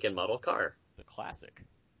this make and model car. The classic.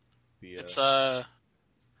 It's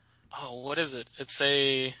what is it? It's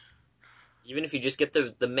a... Even if you just get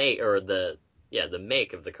the make, or the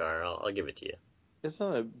make of the car, I'll give it to you. It's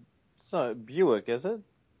not a Buick, is it?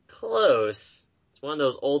 Close. It's one of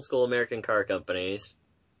those old school American car companies.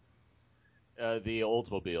 The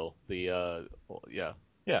Oldsmobile.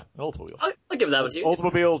 Yeah, an Oldsmobile. I'll give that one to you.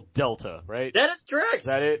 Oldsmobile Delta, right? That is correct. Is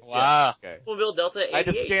that it? Wow. Yeah, okay. Oldsmobile Delta 88. I had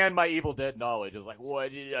to scan my Evil Dead knowledge. I was like,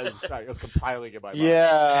 what? I was compiling in my mind.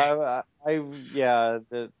 Yeah, I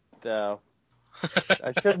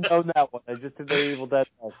should have known that one. I just did the Evil Dead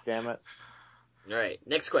test, damn it. Alright,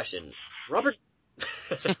 next question. Robert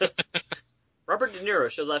De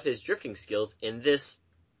Niro shows off his drifting skills in this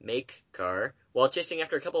make car while chasing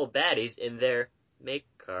after a couple of baddies in their make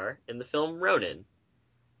car in the film Ronin.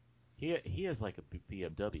 He has like a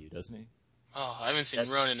BMW, doesn't he? Oh, I haven't seen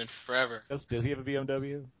Ronin in forever. Does he have a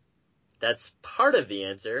BMW? That's part of the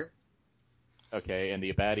answer. Okay, and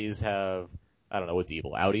the baddies have, I don't know, what's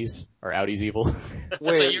evil? Audis? Or Audi's evil? That's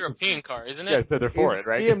a European car, isn't it? Yeah, so they're for it,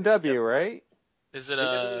 right? BMW, right? Is it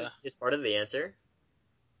is part of the answer.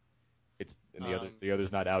 It's the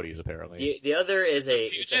other's not Audis apparently. The other is a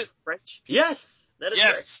French. Yes, that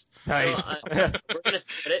is correct. Nice. So, we're gonna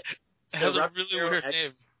split it. It has a really weird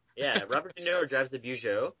name. Yeah, Robert De Niro drives the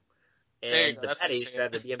Peugeot, and the baddies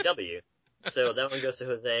drive the BMW. So that one goes to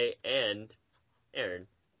Jose and Aaron.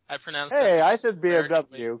 I pronounced. Hey, I said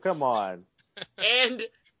BMW. Come on. And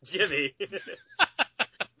Jimmy.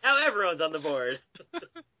 Now everyone's on the board.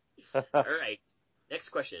 All right. Next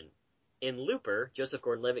question. In Looper, Joseph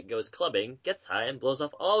Gordon-Levitt goes clubbing, gets high, and blows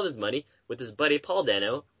off all of his money with his buddy Paul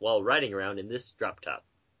Dano while riding around in this drop top.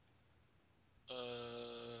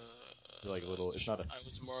 Like a little. It's not a. I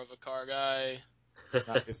was more of a car guy.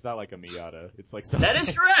 It's not like a Miata. It's like That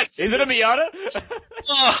is correct. Is it a Miata?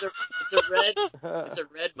 It's a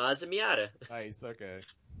red Mazda Miata. Nice. Okay.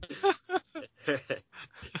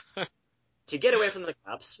 To get away from the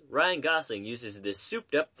cops, Ryan Gosling uses this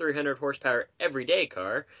souped-up 300 horsepower everyday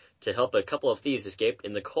car to help a couple of thieves escape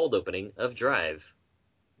in the cold opening of Drive.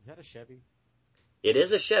 Is that a Chevy? It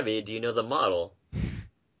is a Chevy. Do you know the model?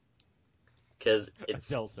 Because it's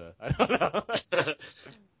Delta. I don't know.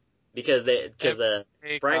 because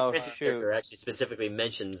Brian Cranston's character actually specifically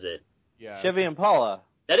mentions it. Yeah. Chevy Impala.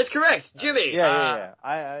 That is correct, Jimmy. Yeah.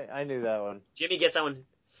 I knew that one. Jimmy gets that one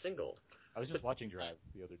single. I was just watching Drive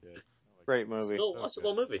the other day. Great movie. Still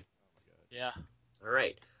watchable movie. Yeah. All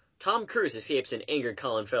right. Tom Cruise escapes an angered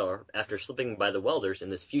Colin Farrell after slipping by the welders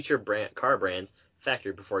in this future car brand's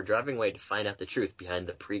factory before driving away to find out the truth behind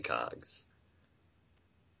the precogs.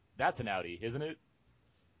 That's an Audi, isn't it?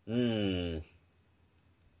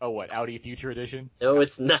 Oh, what? Audi Future Edition? No,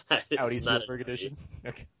 it's not. Audi Spielberg Edition?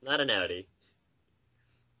 Okay. Not an Audi.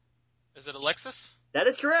 Is it a Lexus? That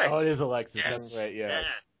is correct. Oh, it is a Lexus. Yes. That's right, yeah.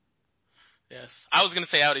 Yes. I was gonna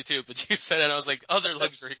say Audi too, but you said it and I was like, other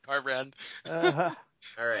luxury car brand.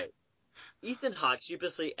 Alright. Ethan Hawke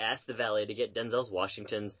sheepishly asked the valet to get Denzel's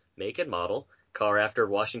Washington's make and model car after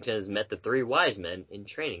Washington has met the three wise men in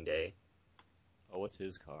Training Day. Oh, what's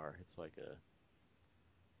his car? It's like a...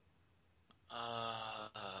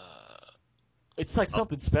 It's like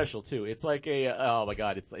something special too. It's like a, oh my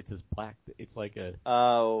god, it's this black, it's like a...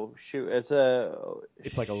 Oh, shoot, it's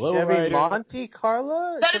like a low Chevy rider. Monte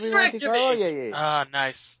Carlo? That is correct, Jimmy! Yeah. Ah,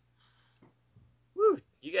 nice. Woo!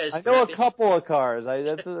 You guys... I know a couple of cars.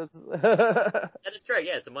 That's That is correct,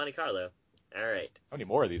 yeah, it's a Monte Carlo. Alright. How many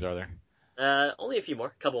more of these are there? Only a few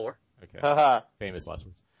more. Couple more. Okay. Famous last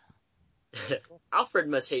words. Alfred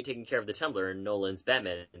must hate taking care of the tumbler in Nolan's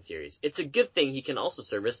Batman series. It's a good thing he can also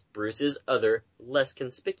service Bruce's other, less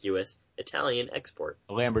conspicuous Italian export.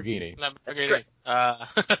 A Lamborghini. That's correct.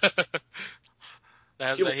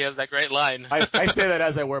 He has that great line. I say that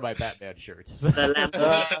as I wear my Batman shirt. He does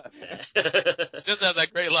have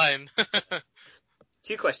that great line.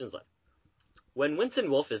 2 questions left. When Winston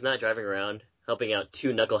Wolfe is not driving around helping out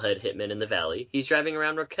 2 knucklehead hitmen in the valley, he's driving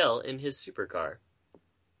around Raquel in his supercar.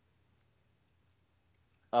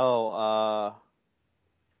 Oh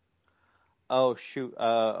shoot.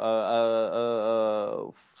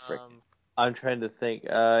 Frick. I'm trying to think.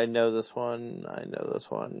 I know this one.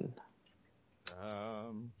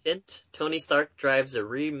 Hint, Tony Stark drives a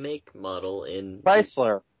remake model in...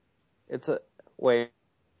 Chrysler. It's a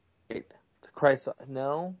Chrysler.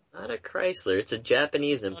 No? Not a Chrysler. It's a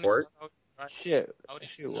Japanese import. Shit.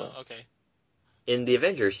 No, okay. In The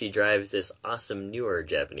Avengers, he drives this awesome newer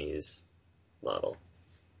Japanese model.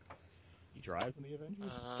 He drives in The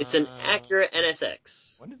Avengers? It's an Acura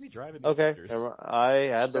NSX. When does he drive in The Okay, Avengers? I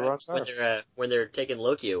had the wrong car. When they're taking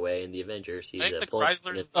Loki away in The Avengers, he's I think the pulling...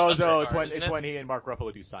 Chrysler's it's when he and Mark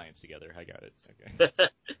Ruffalo do science together. I got it. Okay.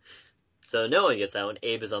 So no one gets that one.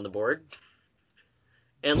 Abe is on the board.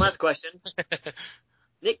 And last question.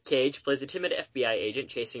 Nick Cage plays a timid FBI agent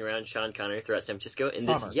chasing around Sean Connery throughout San Francisco in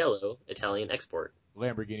this yellow Italian export.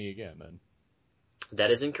 Lamborghini again, then.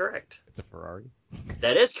 That is incorrect. It's a Ferrari.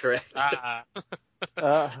 That is correct.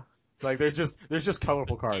 Like there's just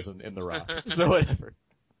colorful cars in The Rock. So whatever.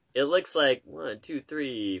 It looks like 1, 2,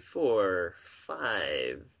 3, 4,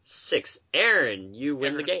 5, 6. Aaron, you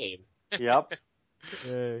win the game. Yep.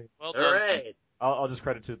 Yay. Well All done. right. I'll just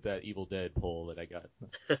credit to that Evil Dead poll that I got.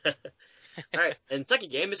 All right. And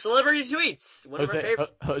second game is Celebrity Tweets. One of our favorite.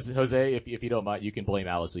 Jose, if you don't mind, you can blame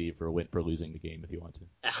Alice Eve for losing the game if you want to.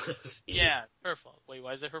 Alice Eve. Yeah, her fault. Wait,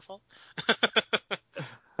 why is it her fault?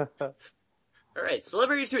 All right,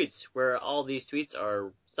 Celebrity Tweets, where all these tweets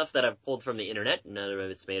are stuff that I've pulled from the internet. None of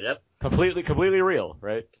it's made up. Completely real,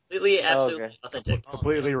 right? Completely, absolutely authentic.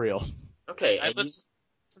 Completely real. Okay. I listened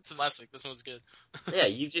to last week. This one was good. Yeah,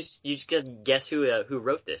 you just guess who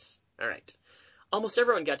wrote this. All right. Almost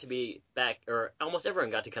everyone got to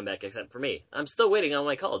come back except for me. I'm still waiting on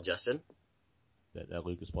my call, Justin. That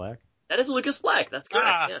Lucas Black? That is Lucas Black. That's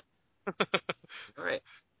correct. Yeah. All right.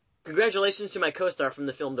 Congratulations to my co-star from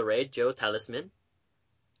the film The Raid, Joe Talisman.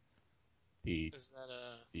 The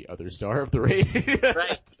other star of The Raid.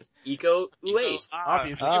 Right. Iko Uwais.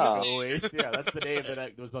 Obviously, Iko Uwais. Yeah, that's the name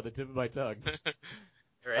that was on the tip of my tongue.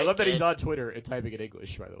 Right. I love that he's on Twitter and typing in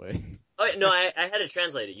English, by the way. Oh, no, I had to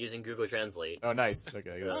translate it using Google Translate. Oh, nice.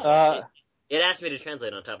 Okay. It asked me to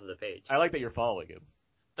translate on top of the page. I like that you're following him.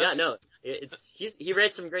 Yeah, no, he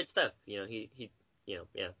writes some great stuff. He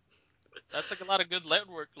yeah. That's like a lot of good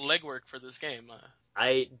legwork for this game.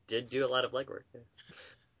 I did do a lot of legwork. Yeah.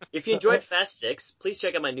 If you enjoyed Fast 6, please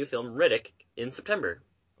check out my new film, Riddick, in September.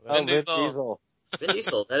 Vin Diesel. Vin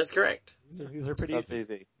Diesel, that is correct. These are pretty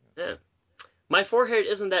easy. Yeah. My forehead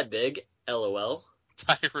isn't that big, LOL.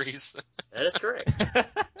 Tyrese. That is correct.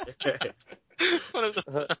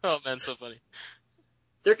 Oh man, so funny.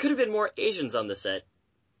 There could have been more Asians on the set.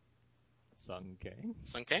 Sung Kang?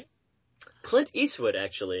 Clint Eastwood,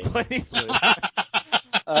 actually. Clint Eastwood.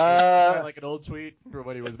 Like an old tweet from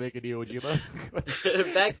when he was making Iwo Jima.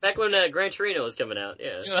 back when Gran Torino was coming out,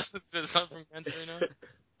 yeah. That's not from Gran Torino.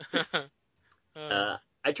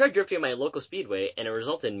 I tried drifting at my local speedway, and it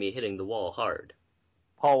resulted in me hitting the wall hard.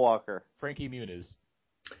 Paul Walker. Frankie Muniz.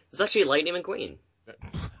 It's actually Lightning McQueen.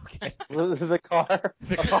 Okay. The car.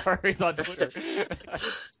 The car. He's on Twitter.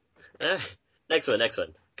 Next one.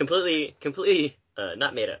 Completely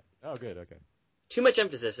not made up. Oh, good. Okay. Too much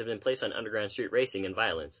emphasis has been placed on underground street racing and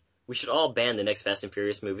violence. We should all ban the next Fast and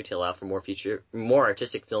Furious movie to allow for more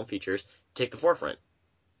artistic film features to take the forefront.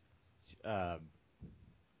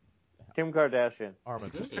 Kim Kardashian.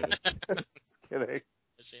 Armand. Just kidding.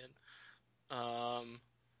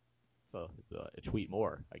 So, a tweet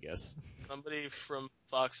more, I guess. Somebody from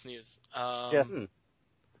Fox News. Yes.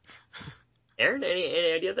 Aaron,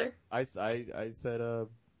 any idea there? I said,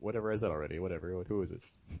 whatever I said already. Whatever. Who is it?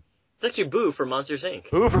 It's actually Boo from Monsters, Inc.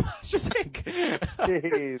 Boo from Monsters, Inc.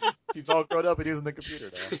 Jeez. He's all grown up and using the computer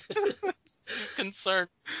now. She's concerned.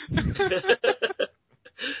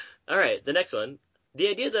 Alright, the next one. The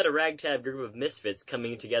idea that a ragtag group of misfits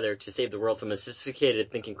coming together to save the world from a sophisticated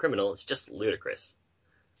thinking criminal is just ludicrous.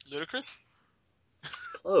 Ludicrous?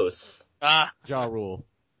 Close. Ja Rule.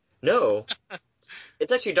 No.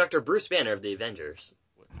 It's actually Dr. Bruce Banner of the Avengers.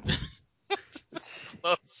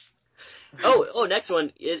 Close. Oh, next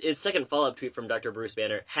one is second follow-up tweet from Dr. Bruce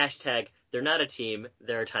Banner. # they're not a team,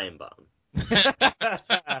 they're a time bomb.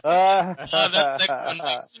 That second one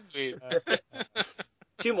makes me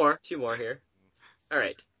Two more here.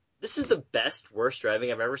 Alright. This is the best, worst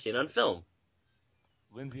driving I've ever seen on film.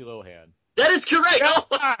 Lindsay Lohan. That is correct!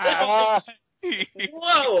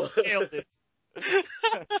 Whoa! Nailed it.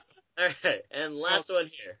 Alright, and last one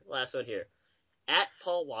here. At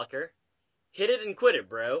Paul Walker. Hit it and quit it,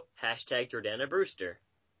 bro. # Jordana Brewster.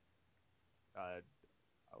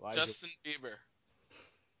 Justin Bieber.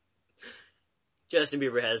 Justin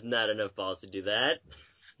Bieber has not enough balls to do that.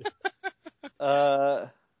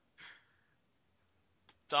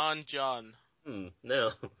 Don John.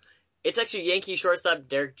 No. It's actually Yankee shortstop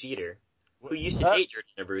Derek Jeter, who used to date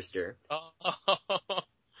Jordana Brewster.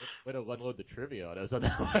 Way to unload the trivia on us on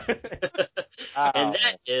that one. And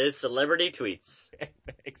that is Celebrity Tweets.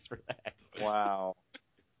 Thanks for that. Wow.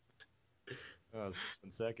 That was 1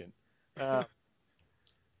 second. All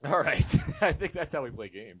right. I think that's how we play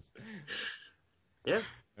games. Yeah.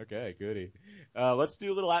 Okay, goody. Let's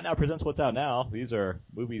do a little Out Now Presents What's Out Now. These are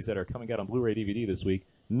movies that are coming out on Blu-ray DVD this week.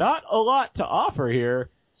 Not a lot to offer here.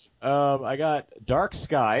 I got Dark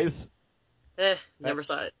Skies. Never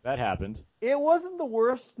saw it. That happened. It wasn't the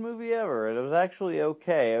worst movie ever. It was actually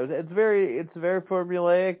okay. It's very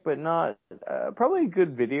formulaic, but not probably a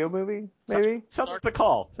good video movie. Maybe sounds like The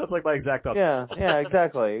Call. Sounds like my exact thought. Yeah,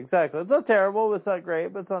 exactly. It's not terrible. It's not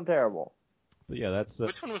great, but it's not terrible. But yeah, that's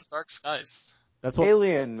Which one was Dark Skies? That's what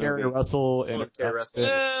Alien Gary movie. Russell and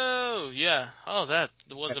Oh, yeah. Oh, that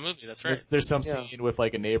was a movie. That's right. There's some scene with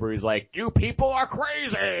like a neighbor who's like, "You people are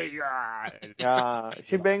crazy."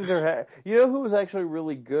 She bangs her head. You know who was actually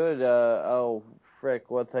really good?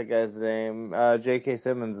 What's that guy's name? J.K.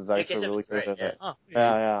 Simmons is actually really good at it. Oh,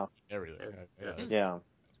 yeah. Everything. Yeah.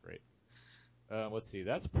 Great. Let's see.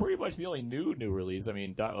 That's pretty much the only new release. I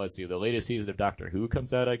mean, let's see. The latest season of Doctor Who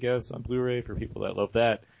comes out, I guess, on Blu-ray for people that love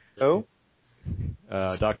that. Who?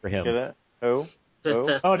 Dr. Him. Get it? Who?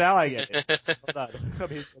 Oh, now I get it. Hold on.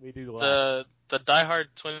 Let me do the line. The Die Hard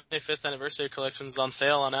 25th anniversary collection is on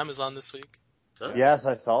sale on Amazon this week. Oh. Yes,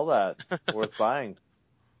 I saw that. Worth buying.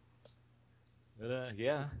 But,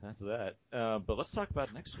 yeah, that's that. But let's talk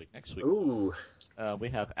about next week. Ooh. We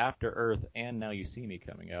have After Earth and Now You See Me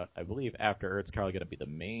coming out. I believe After Earth's probably going to be the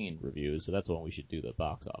main review, so that's the one we should do the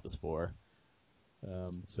box office for.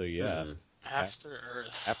 So yeah. After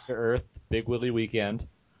Earth, Big Willie Weekend.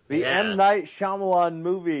 The M. Night Shyamalan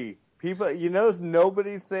movie. People,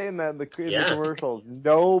 nobody's saying that in the commercials.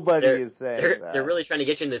 Nobody is saying that. They're really trying to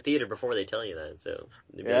get you in the theater before they tell you that, so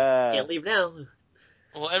you can't leave now.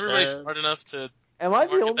 Well, everybody's smart enough to. Am I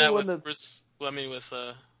the only one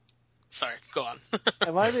that? Sorry, go on.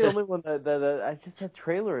 Am I the only one that that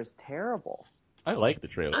trailer is terrible? I like the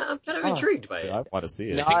trailer. I'm kind of intrigued by it. I want to see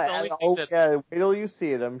it. Wait till you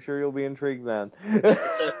see it. I'm sure you'll be intrigued then.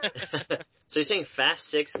 So you're saying Fast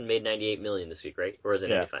 6 made $98 million this week, right? Or is it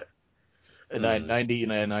 95?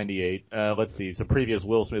 98. Let's see. Some previous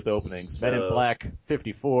Will Smith openings. Men in Black,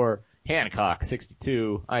 54. Hancock,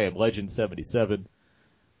 62. I Am Legend, 77.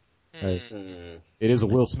 It is a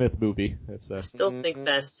Will Smith movie. I still think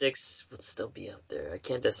Fast 6 would still be up there. I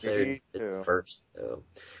can't decide if it's first, though.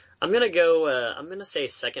 I'm gonna say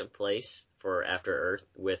second place for After Earth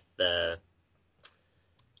with, I'm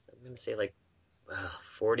gonna say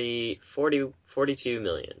 42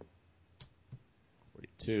 million.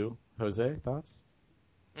 42. Jose, thoughts?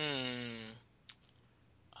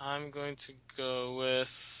 I'm going to go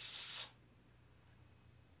with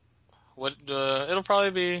it'll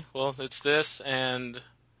probably be, it's this and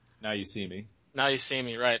Now You See Me. Now You See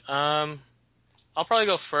Me, right. I'll probably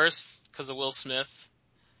go first because of Will Smith.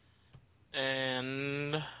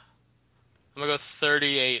 And I'm gonna go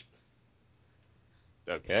 38.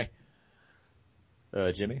 Okay.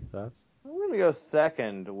 Jimmy, thoughts? I'm gonna go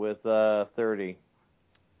second with 30.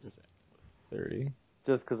 30.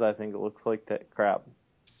 Just because I think it looks like crap.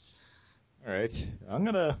 All right, I'm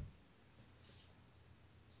gonna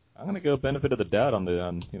go benefit of the doubt on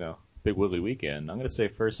Big Willie Weekend. I'm gonna say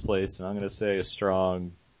first place, and I'm gonna say a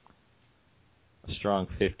strong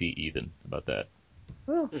 50 even about that.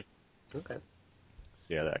 Okay.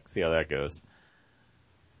 See how that goes.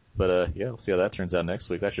 But we'll see how that turns out next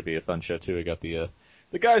week. That should be a fun show too. We got the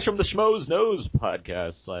guys from the Schmoes Knows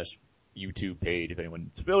podcast / YouTube page. If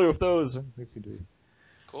anyone's familiar with those, they seem to be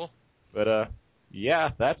cool. But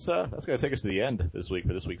that's gonna take us to the end this week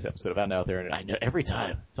for this week's episode of Out and Out There. And I know every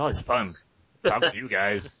time it's always fun talking to you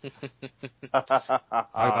guys.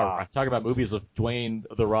 Talking about movies with Dwayne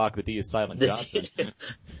The Rock, the D is Silent Johnson.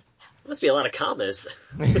 Must be a lot of commas.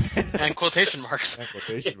 And quotation marks. Yeah.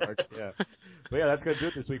 But yeah, that's going to do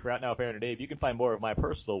it this week for Out Now, Fair and Dave. You can find more of my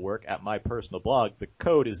personal work at my personal blog. The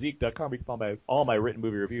code is Zeke.com. You can find all my written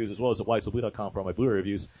movie reviews, as well as at WiseLeBlue.com for all my Blu-ray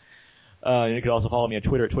reviews. And you can also follow me on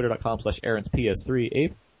Twitter at twitter.com/AaronsPS3.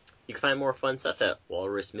 Abe? You can find more fun stuff at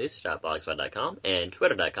walrusmoose.blogspot.com and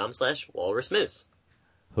twitter.com/walrusmoose.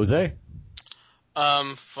 Jose?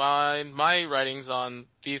 Find my writings on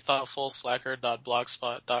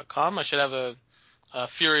thethoughtfulslacker.blogspot.com. I should have a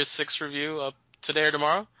Furious 6 review up today or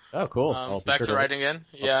tomorrow. Oh, cool. Back to writing again.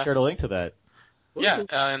 I'll be sure to link to that. Yeah,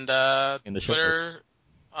 and in the Twitter, notes.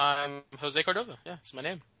 I'm Jose Cordova. Yeah, it's my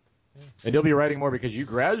name. And you'll be writing more because you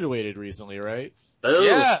graduated recently, right? Boom.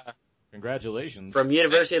 Yeah. Congratulations. From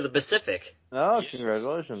University of the Pacific. Oh, yes.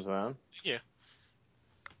 Congratulations, man. Thank you.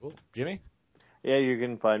 Cool. Jimmy? Yeah, you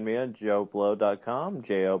can find me at joeblow.com,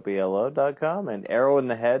 JOBLO.com, and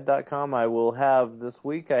arrowinthehead.com. I will have this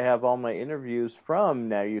week, I have all my interviews from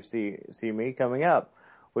Now You See Me coming up,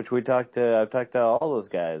 which I've talked to all those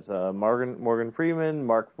guys, Morgan Freeman,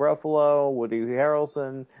 Mark Ruffalo, Woody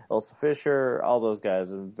Harrelson, Elsa Fisher, all those guys.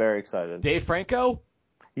 I'm very excited. Dave Franco?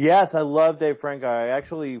 Yes, I love Dave Franco. I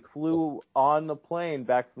actually flew on the plane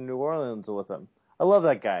back from New Orleans with him. I love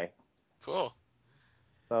that guy. Cool.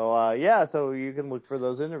 So, so you can look for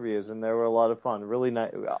those interviews, and they were a lot of fun. Really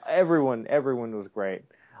nice. Everyone was great.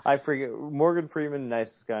 I forget, Morgan Freeman,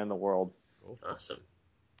 nicest guy in the world. Cool. Awesome.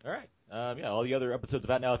 All right. All the other episodes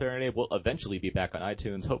of Out Now, There and Abe will eventually be back on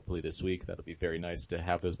iTunes, hopefully this week. That'll be very nice to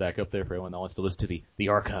have those back up there for anyone that wants to listen to the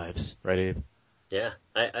archives. Right, Abe? Yeah.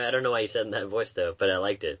 I don't know why you said in that voice, though, but I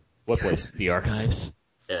liked it. What voice? The archives?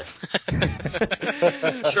 Yeah.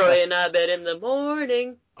 Troy and I bet in the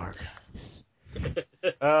morning. Archives.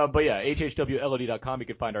 But yeah, hhwlod.com. You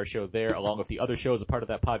can find our show there, along with the other shows a part of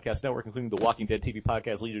that podcast network, including the Walking Dead TV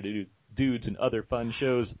podcast, Leader to Dudes, and other fun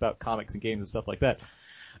shows about comics and games and stuff like that.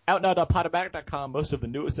 Outnow.podomatic.com. Most of the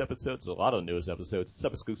newest episodes, a lot of the newest episodes,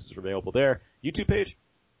 sub-exclusives are available there. YouTube page?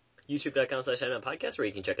 YouTube.com/outnowpodcast, where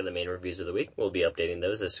you can check out the main reviews of the week. We'll be updating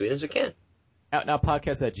those as soon as we can.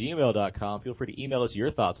 OutNowPodcast@gmail.com. Feel free to email us your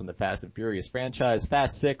thoughts on the Fast and Furious franchise,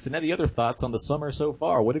 Fast 6, and any other thoughts on the summer so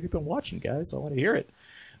far. What have you been watching, guys? I want to hear it.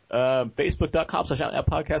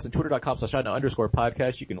 Facebook.com/OutNowPodcast and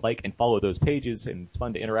Twitter.com/OutNow_podcast. You can like and follow those pages, and it's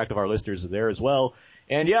fun to interact with our listeners there as well.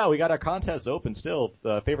 And yeah, we got our contest open still.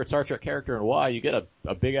 Favorite Star Trek character and why. You get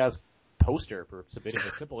a big-ass poster for submitting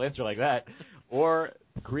a simple answer like that. Or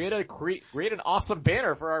create an awesome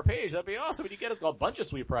banner for our page. That'd be awesome. And you get a bunch of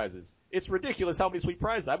sweet prizes. It's ridiculous how many sweet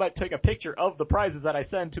prizes. I might take a picture of the prizes that I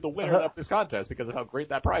send to the winner of this contest because of how great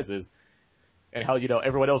that prize is. And how,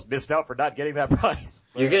 everyone else missed out for not getting that prize.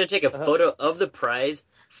 You're gonna take a photo of the prize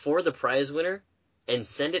for the prize winner and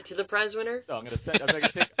send it to the prize winner? No, I'm gonna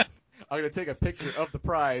take a picture of the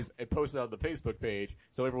prize and post it on the Facebook page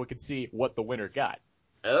so everyone can see what the winner got.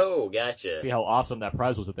 Oh, gotcha. See how awesome that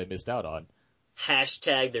prize was that they missed out on.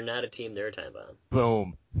 Hashtag they're not a team, they're a time bomb.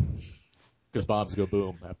 Boom. Because bombs go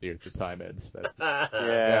boom after the time ends. That's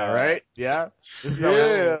yeah, right? Yeah? You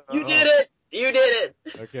did it! You did it!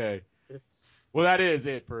 Okay. Well, that is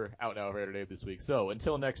it for Out Now Rare Today this week. So,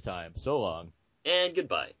 until next time, so long. And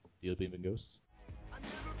goodbye. Deal Beam and Ghosts. I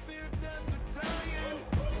never fear death or dying.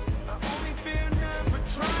 I only fear never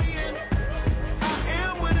trying. I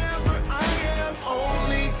am whatever I am.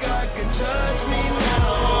 Only God can judge me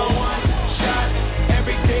now. One shot,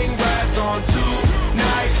 everything rides on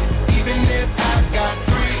tonight. Even if I've got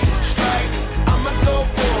 3 strikes, I'ma go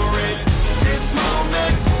for it. This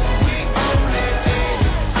moment, we own it.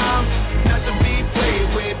 I'm not to be played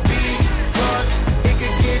with because it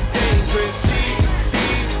could get dangerous. See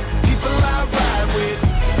these people I ride with.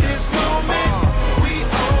 This moment, we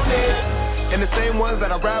own it. And the same ones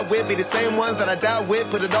that I ride with be the same ones that I die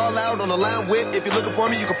with. Put it all out on the line with. If you're looking for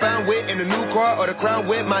me, you can find wit in the new car or the crown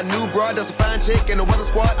with. My new broad does a fine chick in the weather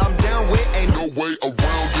squad. I'm down with. Ain't no way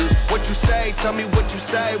around it. What you say? Tell me what you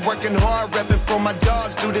say. Working hard, repping for my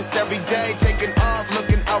dogs. Do this every day. Taking off,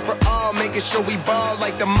 looking out for all. Making sure we ball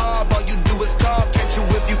like the mob. All you do is call. Catch you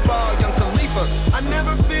if you fall. Young Khalifa. I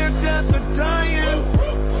never fear death or dying.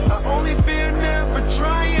 I only fear never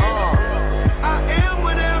trying. I am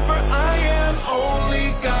whatever I am.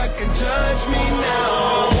 Only God can judge me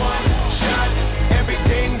now. One shot,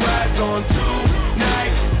 everything rides on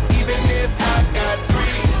tonight. Even if I've got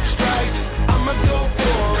 3 strikes, I'ma go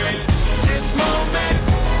for it. This moment,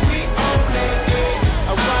 we own it.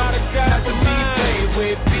 I ride or die not to be played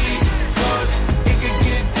with because it could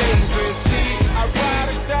get dangerous. See, I ride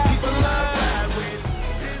or die. People I ride with.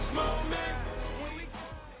 This moment, we own it.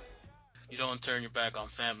 You don't turn your back on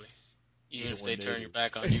family, even if they turn your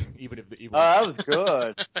back on you. Even if that was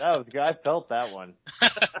good. That was good. I felt that one.